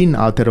having within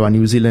Aotearoa,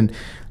 New Zealand,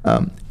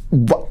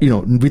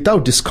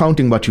 without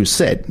discounting what you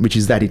said, which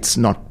is that it's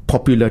not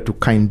popular to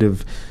kind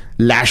of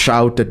lash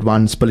out at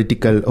one's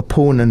political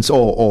opponents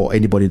or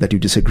anybody that you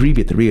disagree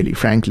with, really,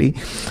 frankly.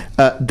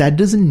 That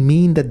doesn't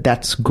mean that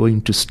that's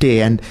going to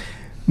stay. And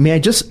may I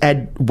just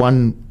add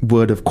one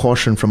word of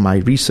caution from my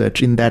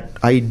research, in that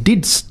I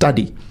did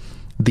study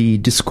the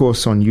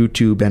discourse on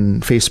YouTube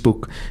and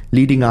Facebook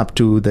leading up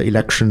to the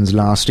elections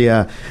last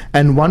year,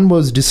 and one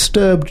was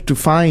disturbed to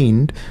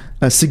find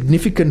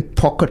significant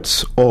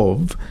pockets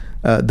of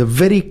the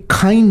very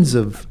kinds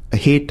of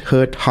hate,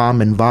 hurt,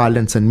 harm, and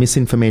violence and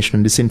misinformation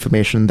and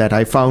disinformation that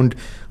I found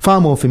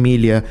far more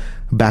familiar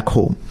back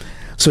home.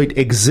 So it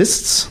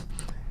exists,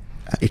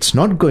 it's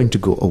not going to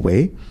go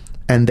away,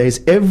 and there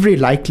is every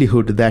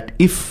likelihood that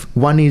if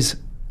one is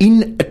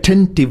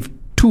inattentive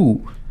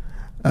to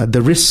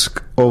the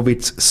risk of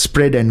its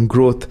spread and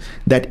growth,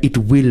 that it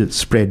will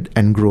spread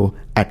and grow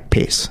at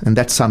pace. And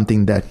that's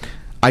something that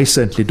I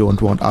certainly don't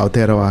want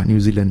Aotearoa, New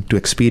Zealand, to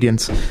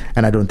experience,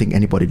 and I don't think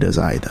anybody does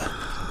either.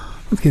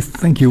 Okay,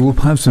 thank you. We'll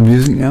have some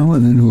music now,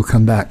 and then we'll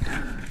come back.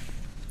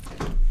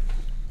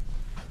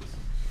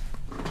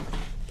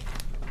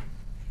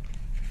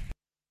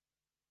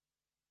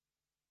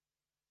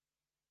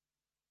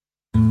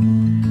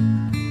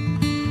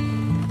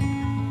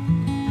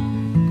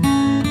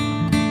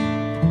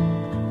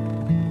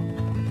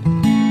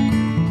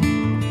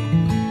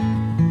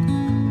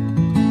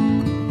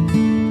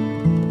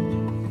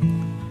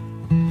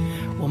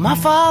 My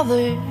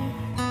father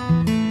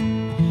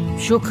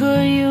sure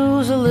could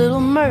use a little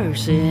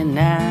mercy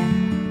now.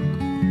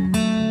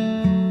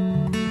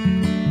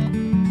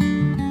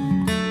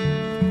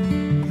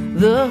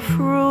 The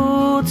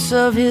fruits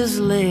of his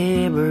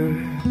labor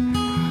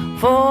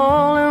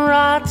falling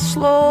right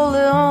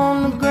slowly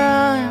on the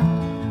ground.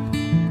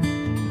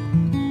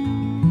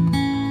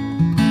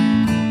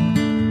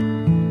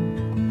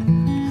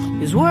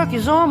 His work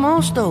is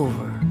almost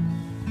over,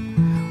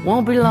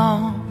 won't be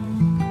long,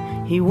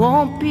 he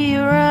won't be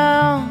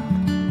around.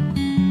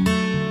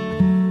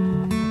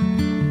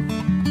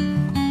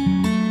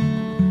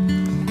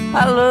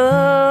 I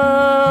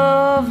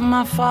love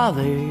my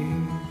father,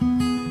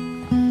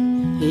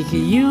 he could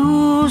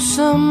use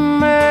some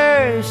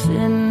mercy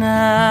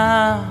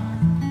now.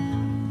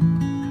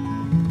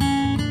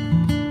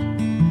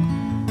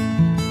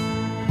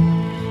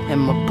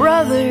 And my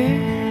brother,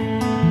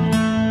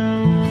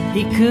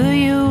 he could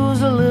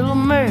use a little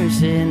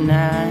mercy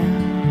now.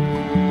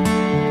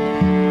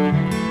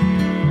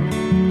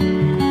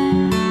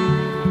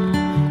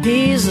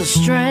 He's a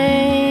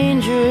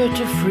stranger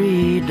to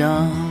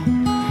freedom,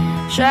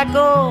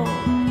 shackled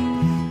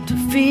to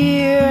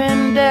fear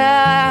and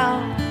doubt.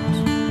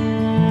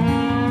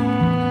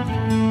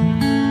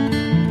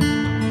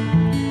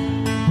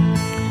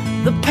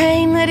 The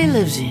pain that he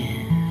lives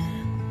in,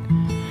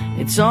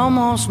 it's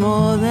almost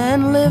more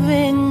than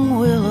living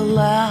will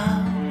allow.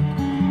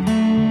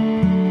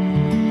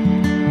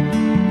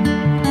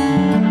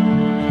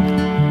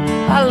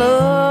 I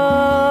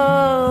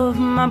love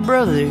my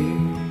brother,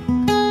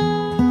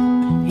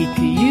 he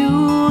could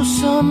use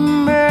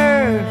some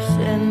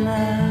mercy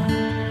now.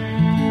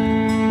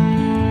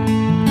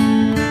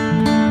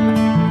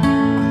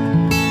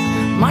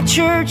 My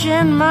church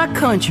and my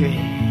country,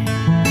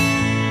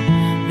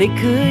 They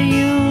could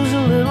use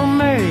a little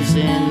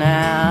mercy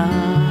now.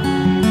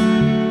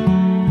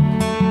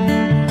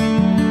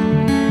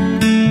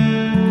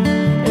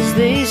 As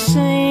they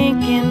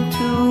sink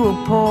into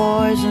a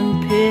poison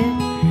pit,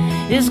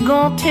 it's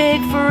gonna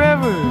take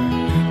forever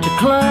to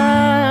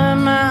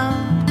climb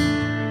out.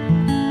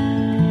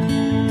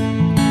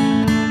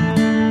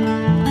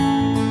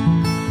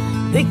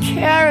 They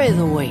carry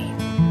the weight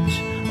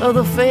of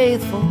the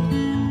faithful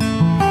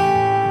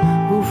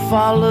who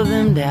follow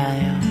them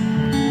down.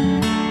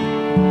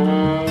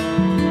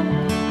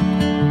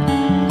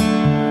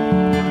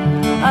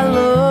 I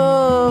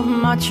love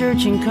my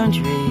church and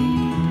country.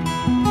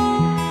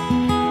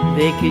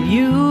 They could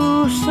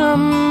use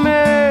some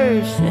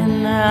mercy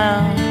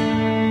now.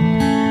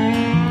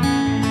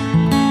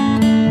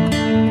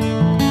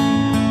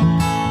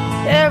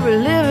 Every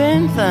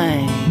living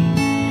thing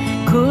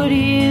could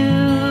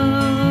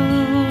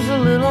use a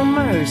little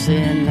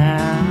mercy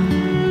now.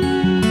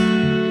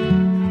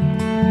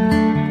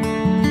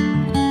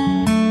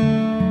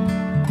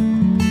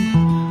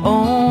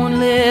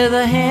 Only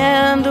the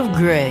hand of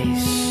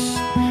grace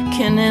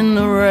can end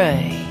the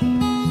race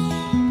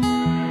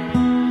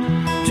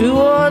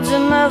towards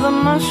another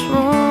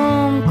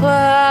mushroom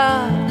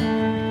cloud.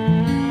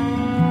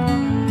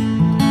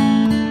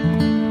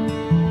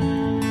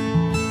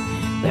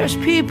 There's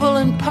people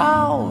in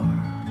power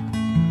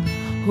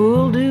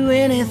who'll do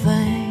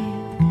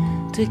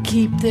anything to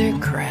keep their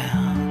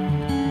crown.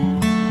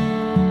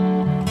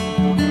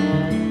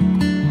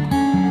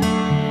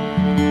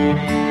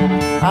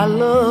 I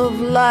love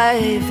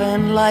life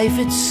and life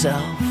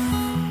itself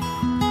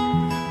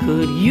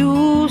could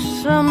use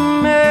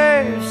some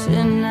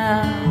mercy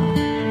now.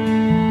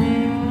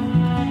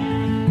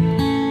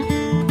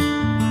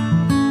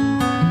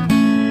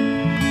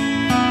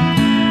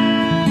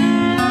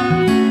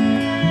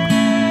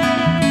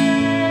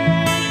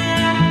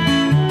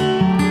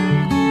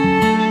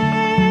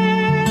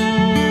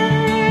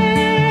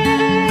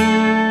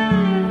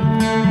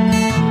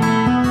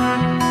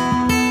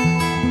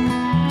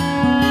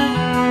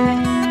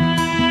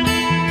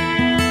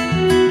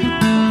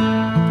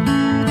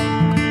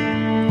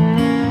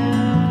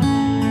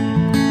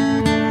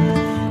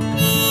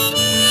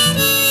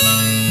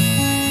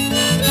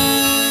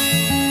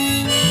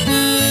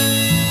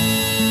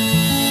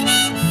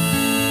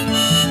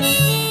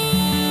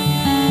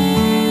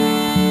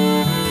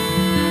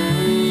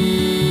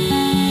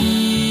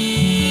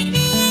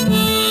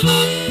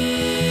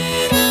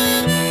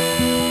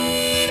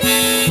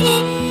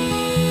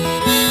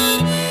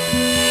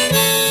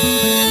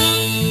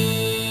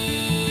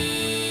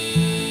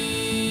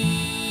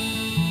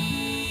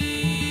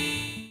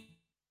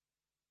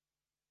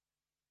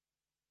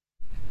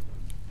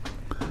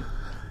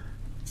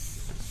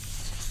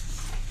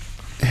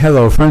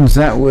 Hello, friends.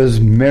 That was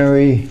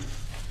Mary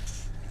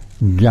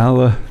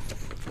Galmother,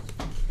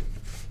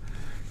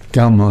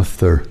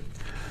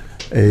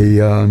 a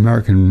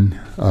American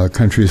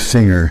country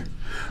singer,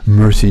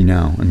 Mercy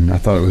Now. And I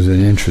thought it was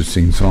an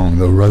interesting song,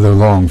 though rather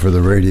long for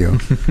the radio.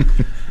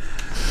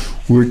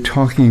 We're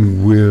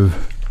talking with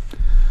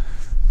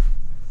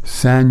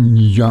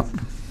Sanjana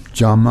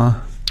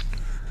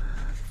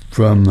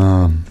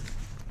from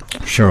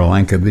Sri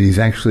Lanka, but he's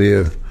actually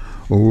a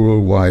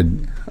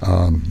worldwide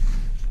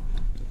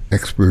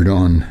expert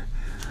on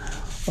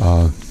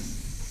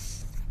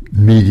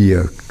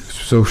media,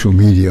 social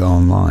media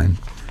online,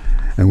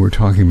 and we're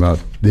talking about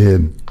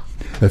the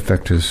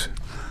effect this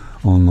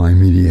online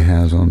media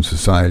has on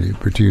society,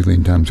 particularly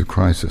in times of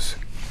crisis.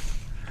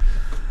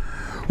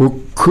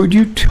 Well, could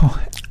you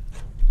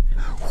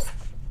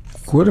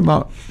what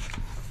about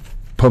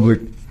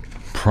public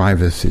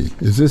privacy?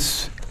 Is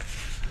this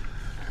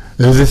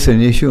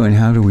an issue, and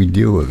how do we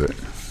deal with it?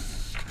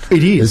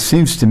 It is. It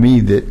seems to me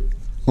that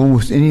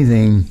almost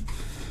anything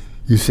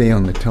you say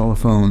on the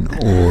telephone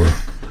or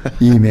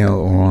email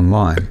or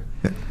online,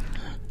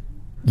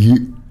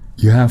 you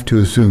have to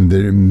assume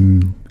that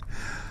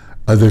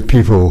other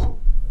people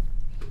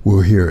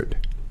will hear it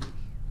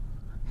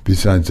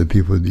besides the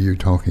people that you're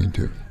talking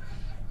to.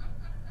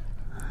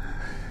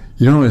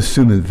 You don't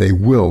assume that they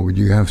will, but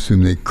you have to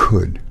assume they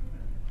could.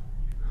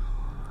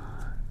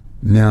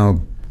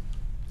 Now,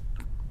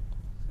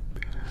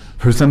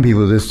 for some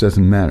people this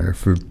doesn't matter.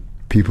 For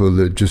people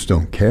that just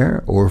don't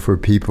care, or for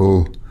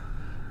people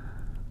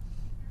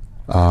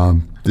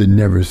that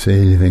never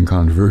say anything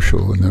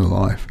controversial in their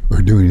life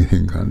or do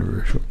anything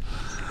controversial.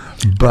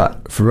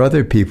 But for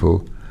other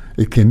people,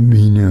 it can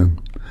mean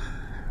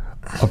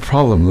a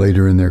problem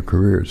later in their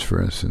careers,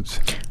 for instance.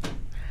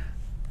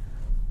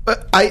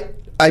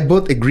 I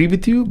both agree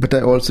with you, but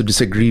I also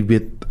disagree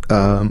with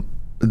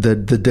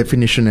the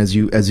definition as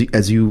you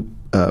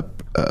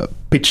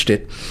pitched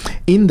it.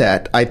 In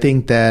that, I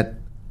think that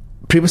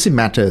privacy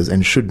matters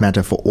and should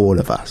matter for all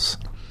of us.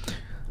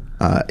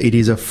 It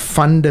is a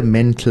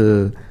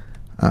fundamental,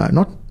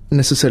 not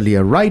necessarily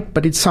a right,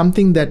 but it's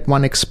something that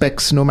one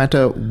expects no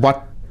matter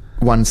what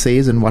one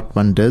says and what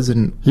one does.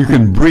 And you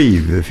can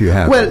breathe if you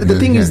have. Well, the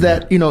thing is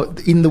that,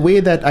 in the way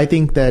that I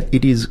think that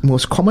it is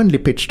most commonly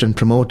pitched and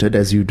promoted,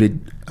 as you did,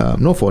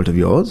 no fault of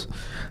yours,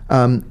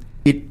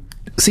 it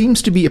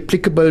seems to be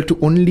applicable to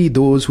only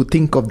those who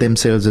think of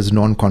themselves as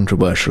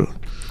non-controversial.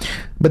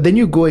 But then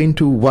you go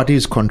into what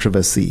is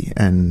controversy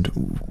and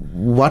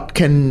what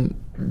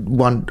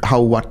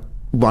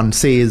one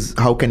says,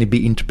 how can it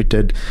be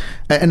interpreted?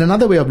 And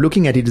another way of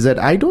looking at it is that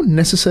I don't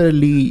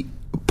necessarily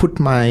put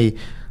my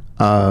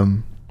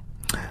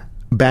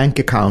bank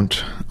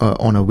account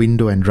on a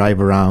window and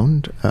drive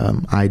around.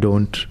 I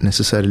don't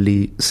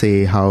necessarily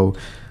say how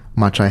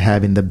much I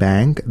have in the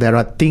bank. There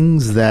are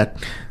things that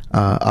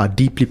are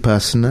deeply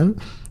personal.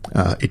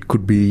 It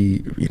could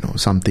be,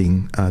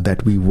 something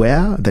that we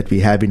wear, that we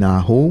have in our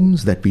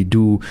homes, that we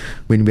do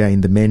when we are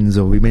in the men's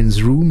or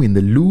women's room, in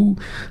the loo,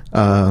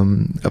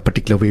 a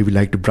particular way we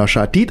like to brush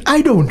our teeth.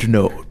 I don't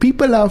know.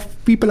 People are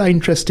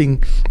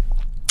interesting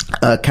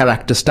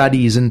character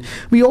studies, and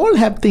we all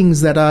have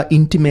things that are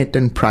intimate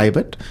and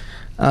private,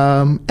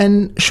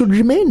 and should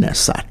remain as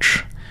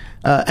such.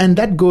 And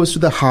that goes to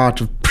the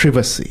heart of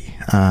privacy.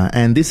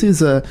 And this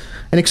is an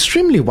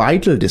extremely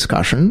vital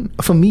discussion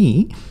for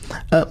me.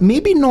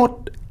 Maybe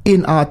not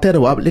in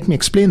Aotearoa, but let me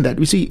explain that.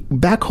 You see,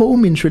 back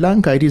home in Sri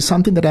Lanka, it is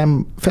something that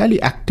I'm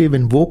fairly active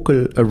and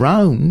vocal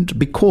around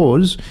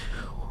because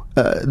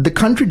the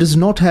country does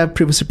not have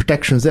privacy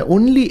protections. They're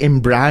only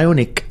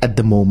embryonic at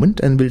the moment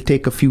and will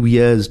take a few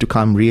years to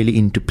come really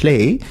into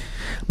play.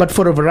 But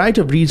for a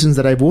variety of reasons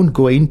that I won't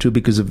go into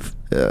because of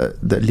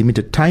the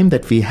limited time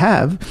that we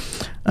have,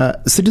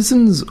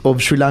 citizens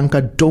of Sri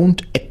Lanka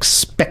don't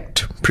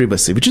expect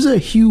privacy, which is a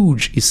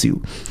huge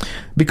issue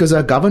because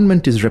our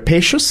government is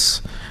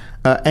rapacious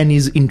and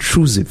is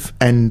intrusive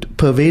and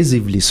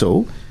pervasively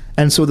so.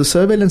 And so the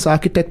surveillance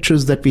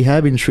architectures that we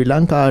have in Sri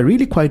Lanka are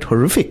really quite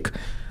horrific,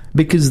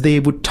 because they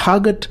would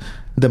target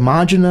the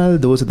marginal,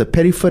 those at the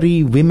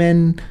periphery,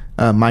 women,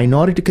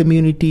 minority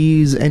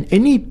communities, and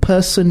any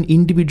person,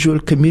 individual,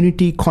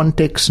 community,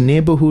 context,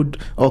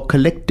 neighborhood, or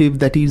collective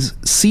that is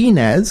seen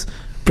as,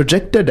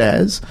 projected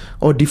as,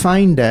 or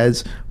defined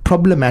as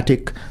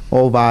problematic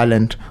or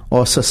violent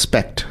or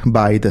suspect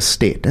by the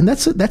state. And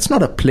that's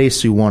not a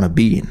place you want to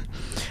be in.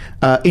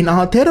 In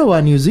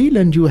Aotearoa, New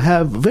Zealand, you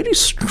have very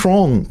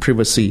strong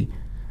privacy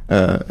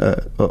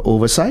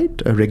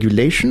oversight,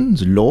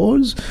 regulations,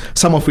 laws,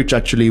 some of which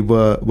actually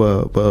were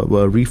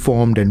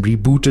reformed and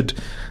rebooted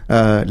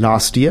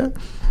last year.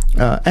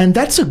 And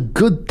that's a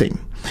good thing.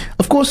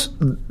 Of course,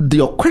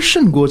 your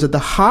question goes at the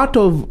heart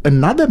of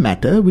another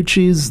matter, which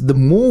is the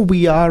more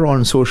we are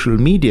on social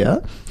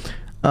media,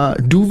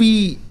 do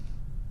we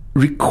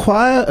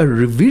require a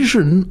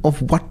revision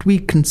of what we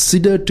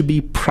consider to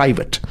be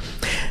private?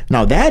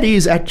 Now, that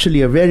is actually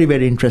a very,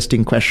 very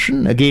interesting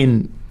question.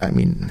 Again, I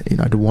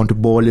don't want to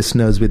bore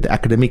listeners with the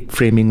academic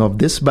framing of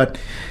this, but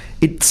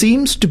it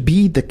seems to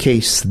be the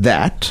case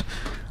that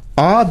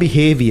our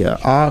behavior,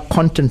 our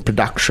content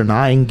production,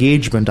 our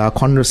engagement, our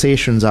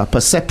conversations, our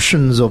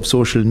perceptions of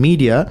social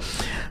media,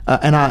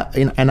 and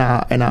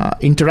our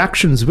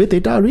interactions with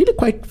it are really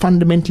quite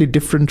fundamentally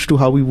different to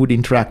how we would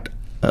interact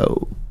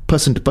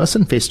person to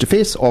person, face to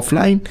face,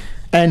 offline,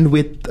 and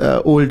with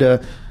older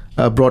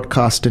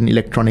broadcast and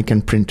electronic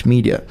and print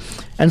media.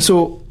 And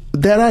so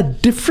there are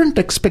different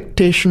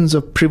expectations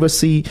of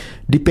privacy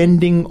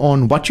depending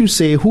on what you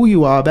say, who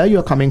you are, where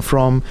you're coming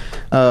from,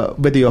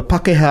 whether you're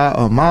Pakeha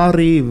or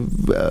Maori,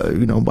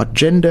 what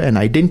gender and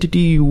identity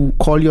you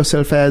call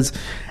yourself as.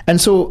 And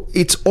so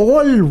it's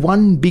all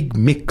one big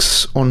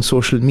mix on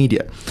social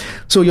media.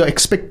 So your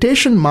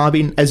expectation,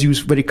 Marvin, as you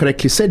very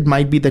correctly said,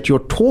 might be that you're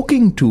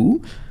talking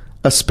to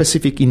a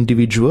specific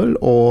individual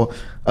or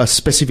a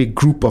specific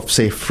group of,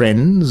 say,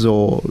 friends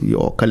or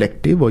your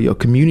collective or your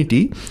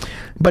community.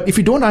 But if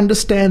you don't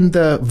understand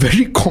the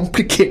very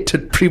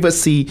complicated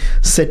privacy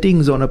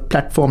settings on a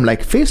platform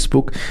like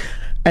Facebook,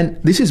 and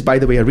this is, by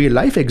the way, a real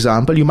life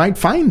example, you might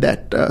find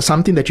that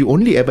something that you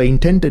only ever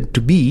intended to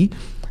be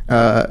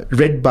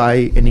read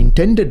by an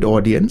intended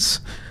audience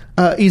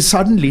is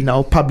suddenly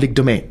now public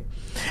domain.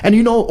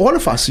 And all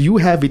of us, you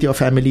have with your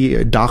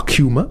family dark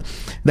humor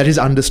that is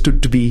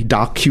understood to be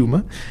dark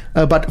humor.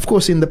 But of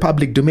course, in the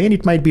public domain,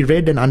 it might be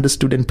read and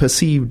understood and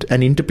perceived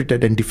and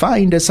interpreted and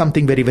defined as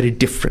something very, very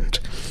different.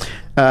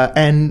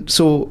 And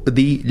so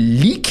the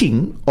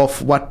leaking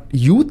of what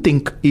you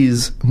think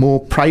is more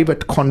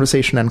private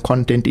conversation and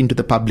content into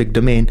the public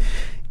domain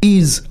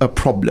is a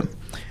problem.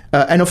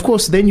 And of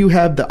course, then you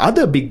have the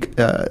other big,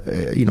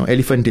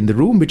 elephant in the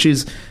room, which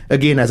is,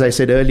 again, as I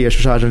said earlier,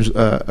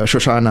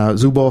 Shoshana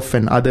Zuboff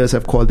and others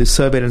have called this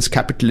surveillance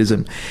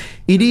capitalism.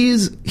 It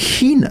is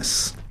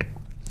heinous.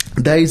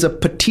 There is a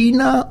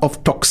patina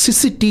of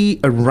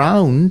toxicity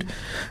around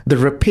the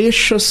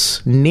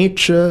rapacious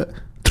nature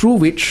through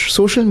which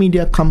social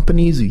media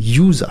companies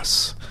use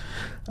us.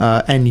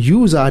 And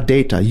use our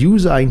data,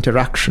 use our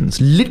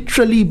interactions,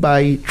 literally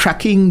by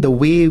tracking the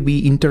way we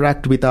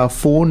interact with our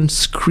phone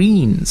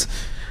screens,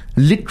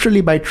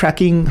 literally by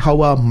tracking how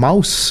our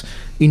mouse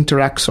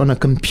interacts on a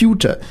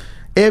computer,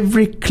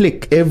 every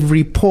click,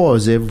 every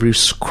pause, every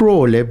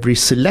scroll, every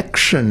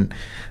selection,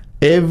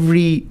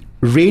 every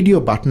radio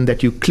button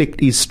that you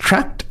clicked is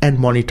tracked and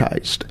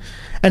monetized.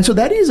 And so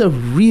that is a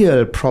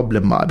real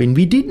problem. I mean,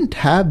 we didn't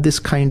have this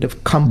kind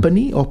of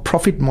company or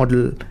profit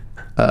model,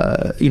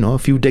 a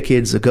few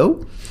decades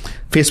ago.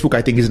 Facebook,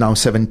 I think, is now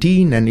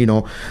 17,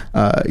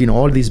 and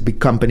all these big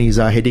companies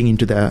are heading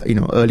into the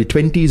early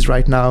 20s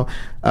right now,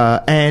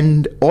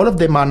 and all of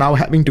them are now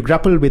having to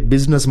grapple with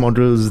business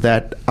models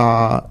that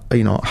are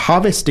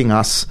harvesting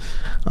us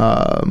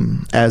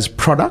as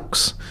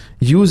products,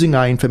 using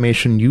our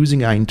information,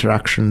 using our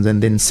interactions,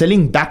 and then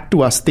selling back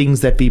to us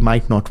things that we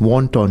might not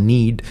want or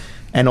need.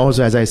 And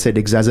also, as I said,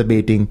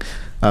 exacerbating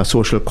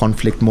social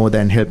conflict more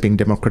than helping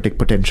democratic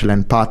potential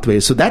and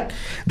pathways. So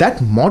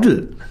that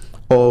model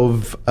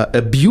of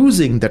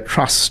abusing the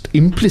trust,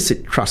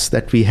 implicit trust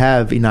that we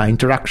have in our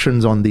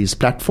interactions on these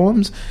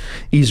platforms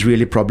is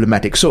really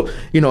problematic. So,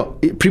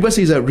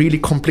 privacy is a really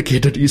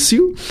complicated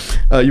issue.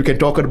 You can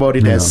talk about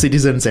it as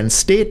citizens and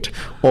state,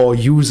 or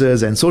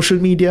users and social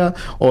media,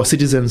 or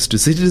citizens to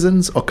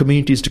citizens, or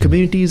communities to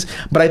communities.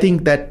 But I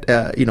think that,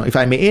 if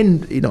I may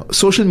end,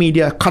 social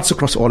media cuts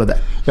across all of that.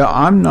 Yeah,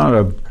 I'm not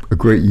a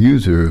great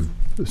user of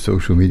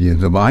social media,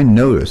 but I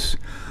notice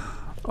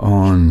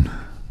on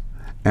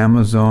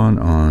Amazon,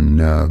 on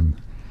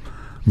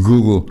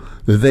Google,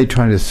 that they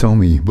try to sell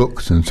me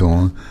books and so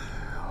on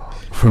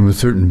from a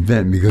certain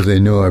event because they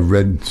know I've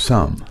read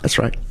some. That's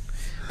right.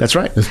 That's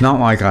right. It's not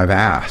like I've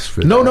asked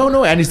for No.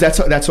 that. And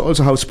that's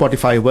also how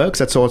Spotify works.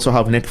 That's also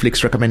how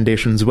Netflix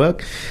recommendations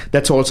work.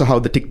 That's also how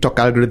the TikTok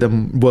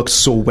algorithm works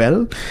so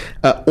well.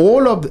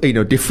 All of,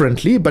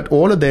 differently, but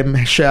all of them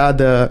share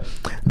the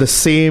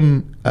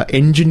same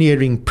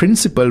engineering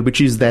principle,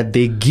 which is that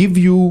they give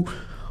you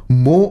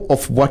more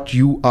of what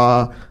you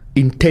are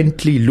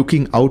intently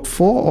looking out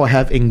for, or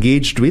have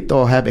engaged with,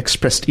 or have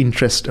expressed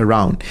interest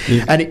around.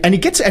 Yeah. And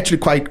it gets actually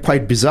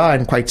quite bizarre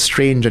and quite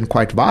strange and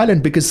quite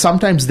violent, because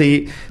sometimes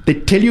they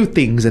tell you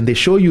things and they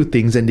show you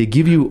things and they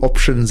give you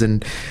options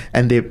and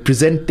they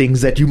present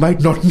things that you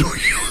might not know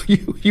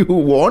you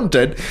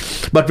wanted,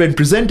 but when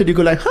presented you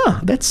go like,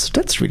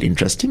 that's really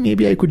interesting,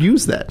 maybe I could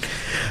use that.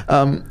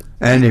 And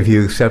if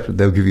you accept it,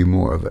 they'll give you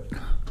more of it.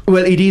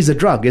 Well, it is a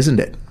drug, isn't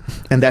it?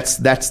 And that's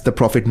the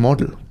profit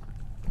model.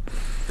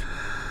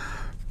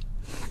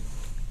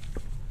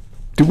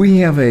 Do we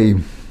have a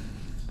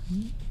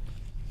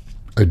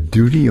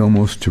duty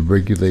almost to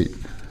regulate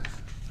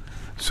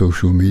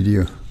social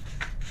media?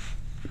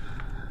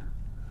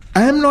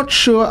 I am not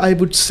sure I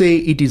would say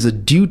it is a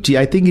duty.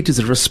 I think it is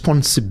a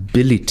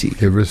responsibility.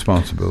 A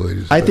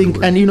responsibility. I think,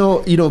 and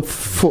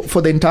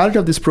for the entirety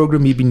of this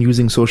program, we've been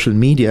using social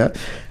media.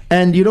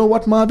 And you know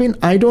what, Marvin?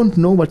 I don't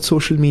know what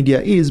social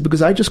media is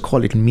because I just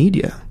call it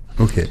media.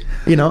 Okay.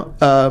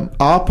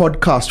 Our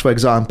podcast, for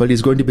example,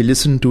 is going to be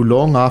listened to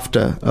long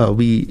after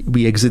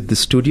we exit the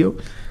studio.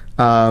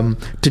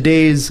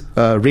 Today's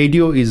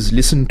radio is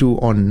listened to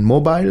on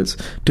mobiles.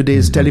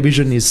 Today's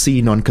television is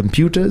seen on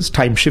computers,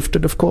 time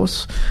shifted, of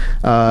course.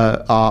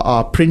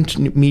 Our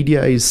print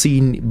media is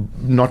seen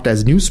not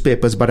as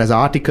newspapers, but as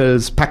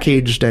articles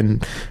packaged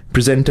and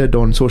presented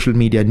on social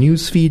media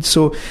news feeds.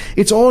 So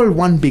it's all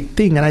one big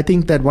thing. And I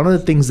think that one of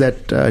the things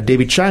that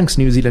David Shanks,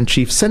 New Zealand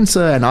chief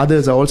censor, and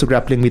others are also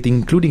grappling with,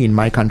 including in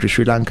my country,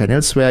 Sri Lanka and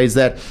elsewhere, is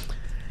that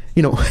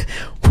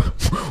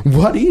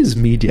what is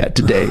media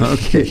today?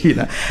 Okay.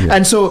 Yeah.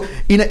 And so,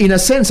 in a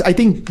sense, I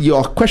think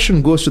your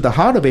question goes to the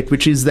heart of it,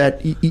 which is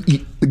that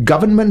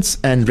governments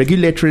and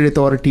regulatory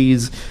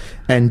authorities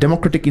and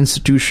democratic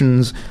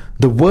institutions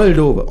the world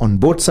over, on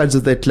both sides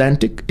of the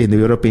Atlantic, in the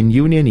European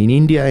Union, in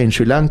India, in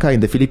Sri Lanka, in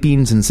the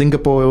Philippines, in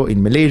Singapore,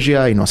 in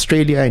Malaysia, in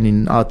Australia, and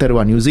in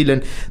Aotearoa, New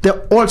Zealand, they're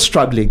all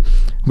struggling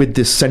with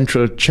this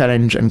central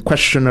challenge and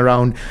question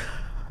around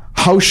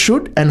how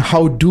should and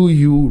how do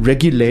you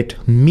regulate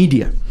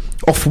media,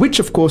 of which,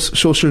 of course,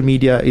 social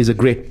media is a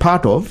great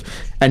part of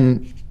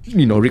and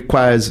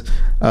requires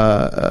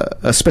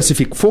a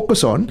specific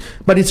focus on,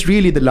 but it's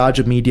really the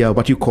larger media,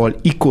 what you call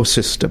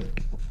ecosystem.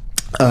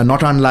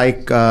 Not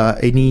unlike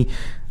any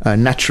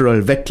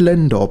natural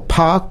wetland or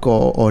park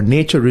or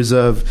nature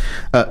reserve,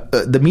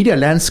 the media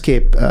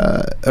landscape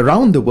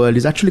around the world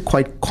is actually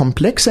quite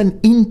complex and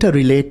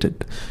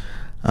interrelated.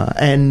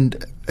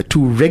 And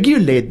to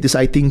regulate this,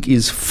 I think,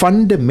 is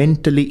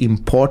fundamentally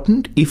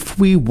important if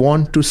we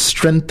want to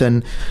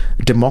strengthen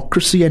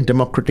democracy and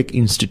democratic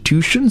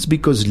institutions,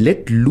 because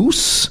let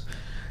loose,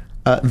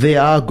 they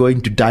are going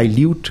to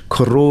dilute,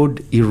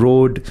 corrode,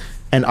 erode,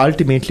 and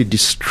ultimately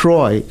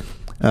destroy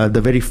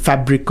the very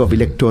fabric of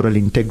electoral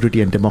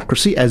integrity and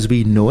democracy as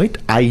we know it.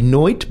 I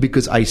know it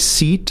because I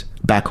see it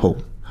back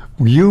home.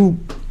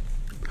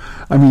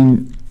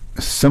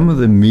 Some of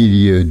the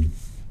new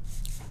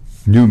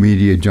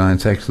media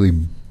giants actually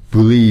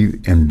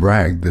believe and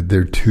brag that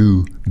they're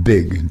too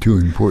big and too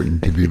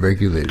important to be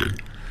regulated.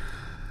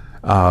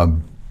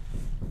 And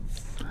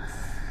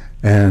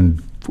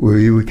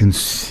we can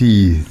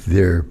see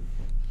their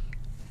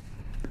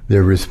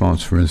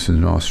response, for instance,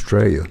 in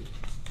Australia,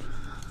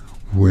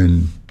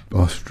 when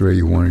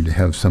Australia wanted to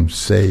have some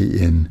say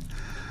in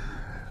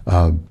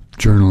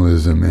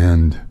journalism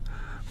and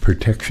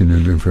protection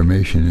of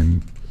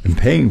information and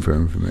paying for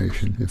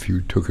information if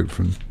you took it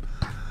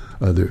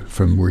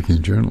from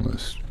working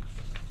journalists.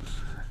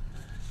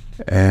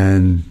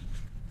 And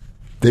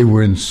they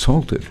were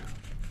insulted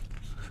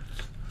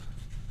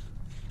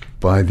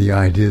by the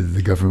idea that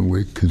the government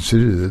would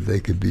consider that they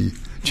could be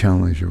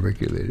challenged or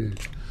regulated.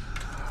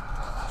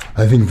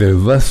 I think they're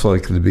less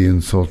likely to be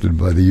insulted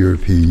by the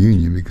European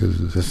Union because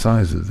of the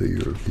size of the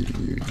European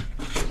Union.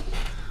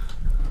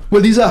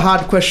 Well, these are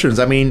hard questions.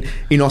 I mean,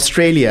 in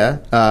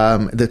Australia,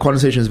 the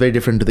conversation is very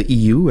different to the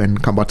EU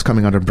and what's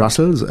coming out of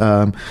Brussels.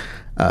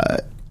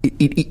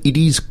 It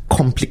is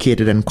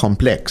complicated and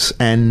complex.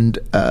 And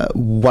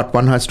what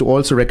one has to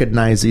also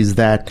recognize is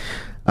that,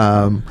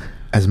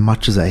 as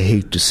much as I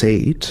hate to say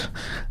it,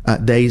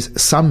 there is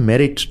some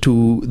merit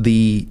to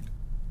the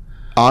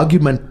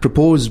argument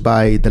proposed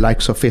by the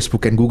likes of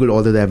Facebook and Google,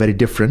 although they're very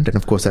different. And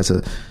of course, that's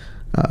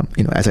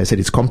as I said,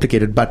 it's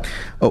complicated. But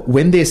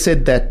when they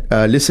said that,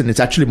 listen, it's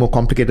actually more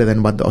complicated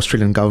than what the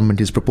Australian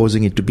government is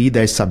proposing it to be,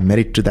 there's some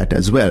merit to that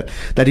as well.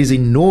 That is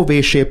in no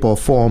way, shape or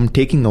form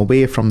taking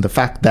away from the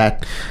fact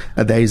that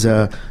there is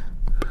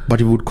what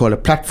you would call a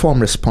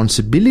platform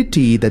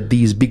responsibility that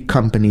these big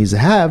companies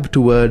have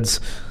towards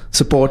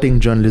supporting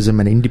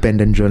journalism and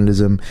independent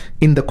journalism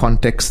in the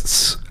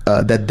contexts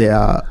that they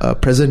are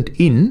present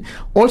in.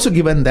 Also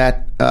given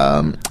that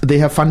they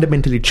have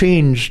fundamentally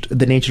changed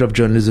the nature of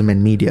journalism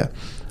and media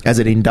as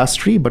an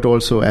industry, but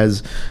also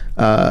as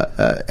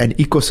an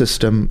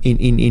ecosystem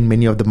in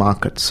many of the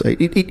markets.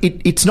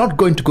 It's not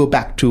going to go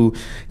back to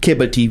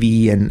cable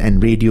TV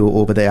and radio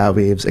over the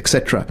airwaves,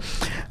 etc.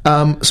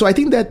 So I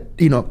think that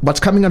what's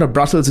coming out of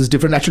Brussels is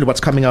different. Actually, what's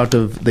coming out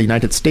of the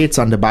United States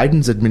under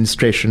Biden's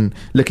administration,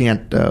 looking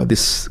at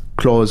this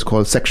clause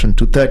called Section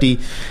 230,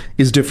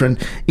 is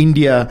different.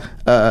 India,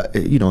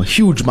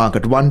 huge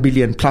market, 1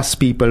 billion plus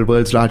people,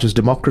 world's largest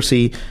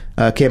democracy,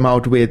 came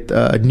out with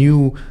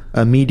new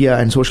media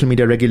and social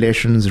media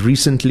regulations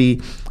recently.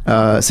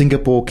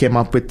 Singapore came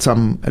up with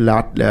some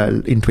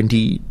in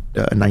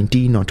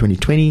 2019 or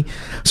 2020.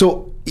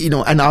 So,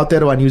 and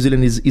Aotearoa, New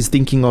Zealand is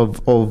thinking of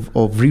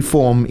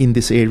reform in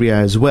this area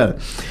as well.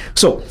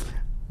 So,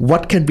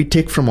 what can we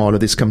take from all of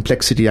this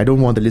complexity? I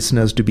don't want the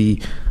listeners to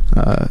be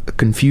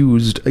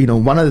confused.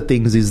 One of the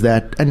things is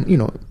that, and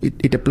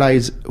it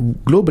applies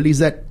globally, is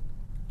that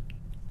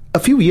a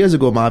few years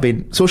ago,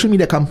 Marvin, social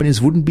media companies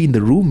wouldn't be in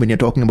the room when you're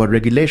talking about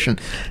regulation.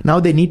 Now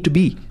they need to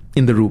be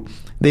in the room.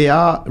 They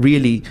are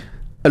really,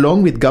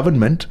 along with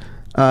government,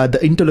 the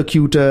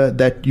interlocutor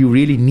that you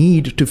really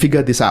need to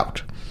figure this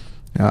out.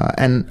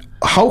 And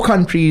how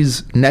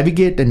countries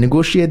navigate and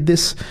negotiate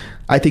this,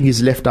 I think,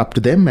 is left up to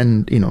them.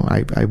 And,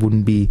 I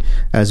wouldn't be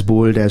as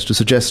bold as to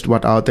suggest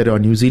what Aotearoa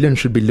New Zealand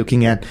should be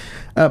looking at.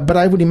 But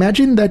I would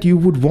imagine that you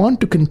would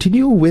want to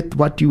continue with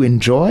what you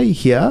enjoy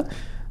here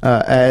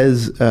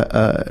as,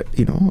 a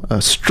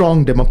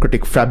strong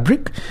democratic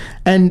fabric,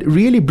 and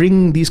really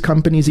bring these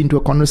companies into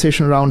a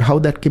conversation around how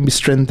that can be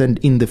strengthened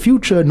in the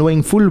future,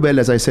 knowing full well,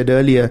 as I said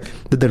earlier,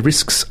 that the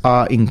risks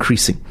are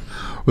increasing.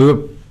 Well,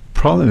 the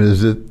problem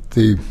is that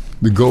the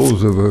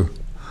goals of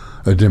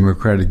a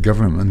democratic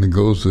government and the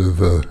goals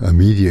of a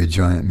media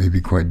giant may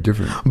be quite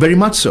different. Very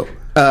much so.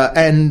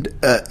 And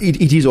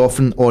it is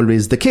often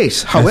always the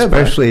case. However,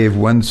 especially if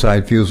one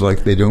side feels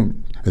like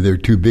they're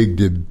too big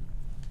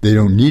they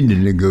don't need to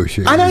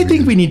negotiate. And I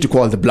think we need to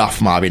call the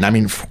bluff, Marvin. I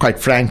mean, quite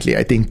frankly,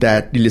 I think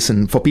that,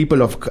 listen, for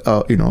people of,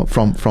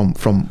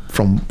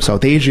 from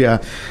South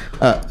Asia,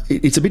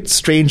 it's a bit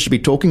strange to be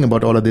talking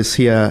about all of this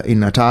here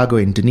in Otago,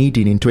 in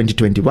Dunedin in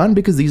 2021,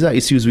 because these are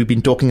issues we've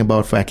been talking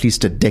about for at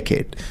least a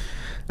decade.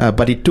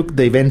 But it took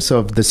the events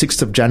of the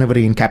 6th of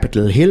January in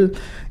Capitol Hill.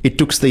 It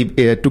took the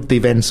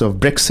events of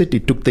Brexit.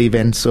 It took the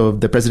events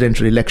of the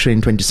presidential election in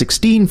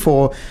 2016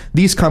 for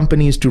these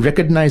companies to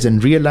recognize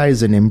and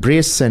realize and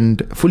embrace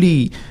and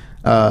fully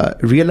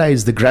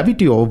realize the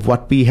gravity of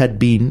what we had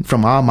been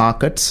from our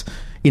markets,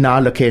 in our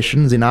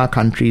locations, in our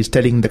countries,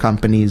 telling the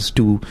companies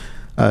to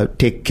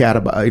take care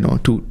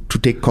about, to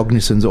take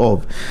cognizance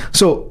of.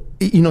 So,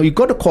 you've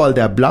got to call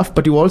their bluff,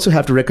 but you also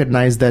have to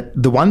recognize that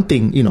the one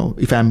thing,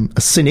 if I'm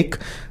a cynic,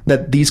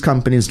 that these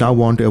companies now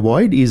want to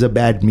avoid is a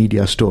bad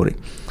media story.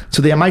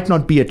 So there might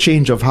not be a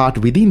change of heart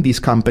within these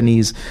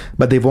companies,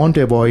 but they want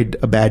to avoid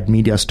a bad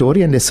media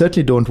story, and they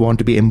certainly don't want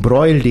to be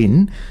embroiled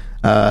in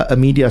a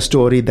media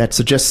story that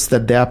suggests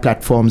that their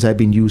platforms have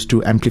been used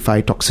to amplify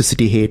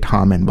toxicity, hate,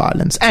 harm, and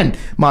violence. And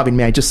Marvin,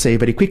 may I just say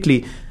very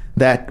quickly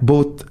that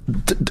both,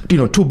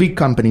 two big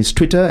companies,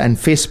 Twitter and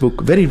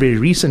Facebook, very, very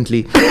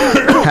recently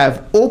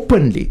have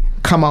openly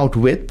come out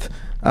with,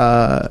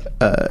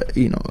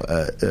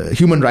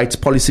 human rights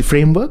policy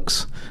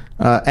frameworks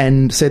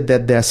and said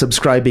that they're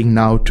subscribing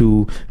now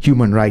to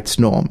human rights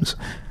norms.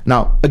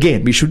 Now,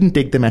 again, we shouldn't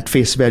take them at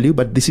face value,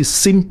 but this is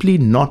simply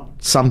not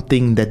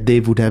something that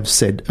they would have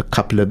said a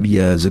couple of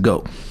years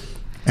ago.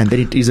 And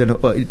then it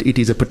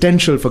is a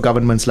potential for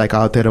governments like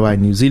Aotearoa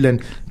and New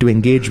Zealand to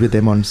engage with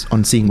them on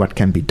seeing what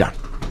can be done.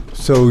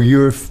 So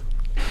you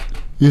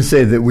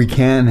say that we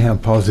can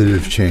have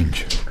positive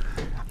change.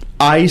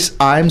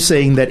 I'm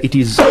saying that it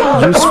is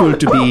useful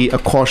to be a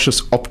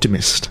cautious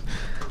optimist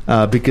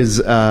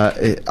because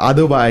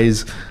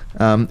otherwise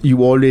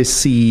you always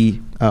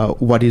see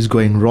what is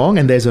going wrong,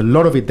 and there's a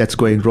lot of it that's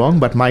going wrong.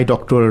 But my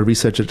doctoral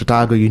research at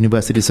Otago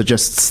University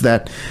suggests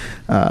that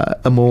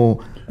a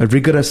more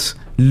rigorous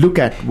look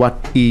at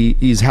what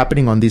is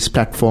happening on these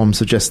platforms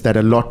suggests that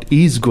a lot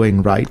is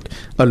going right,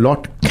 a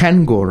lot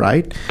can go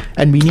right,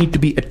 and we need to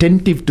be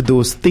attentive to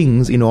those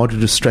things in order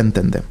to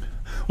strengthen them.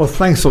 Well,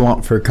 thanks a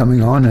lot for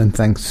coming on, and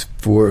thanks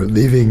for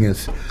leaving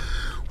us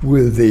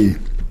with the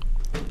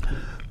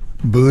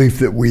belief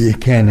that we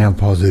can have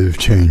positive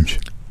change.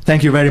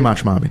 Thank you very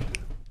much, Marvin.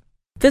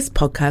 This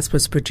podcast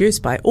was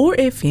produced by OAR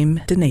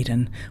FM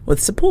Dunedin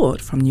with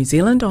support from New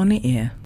Zealand On the Air.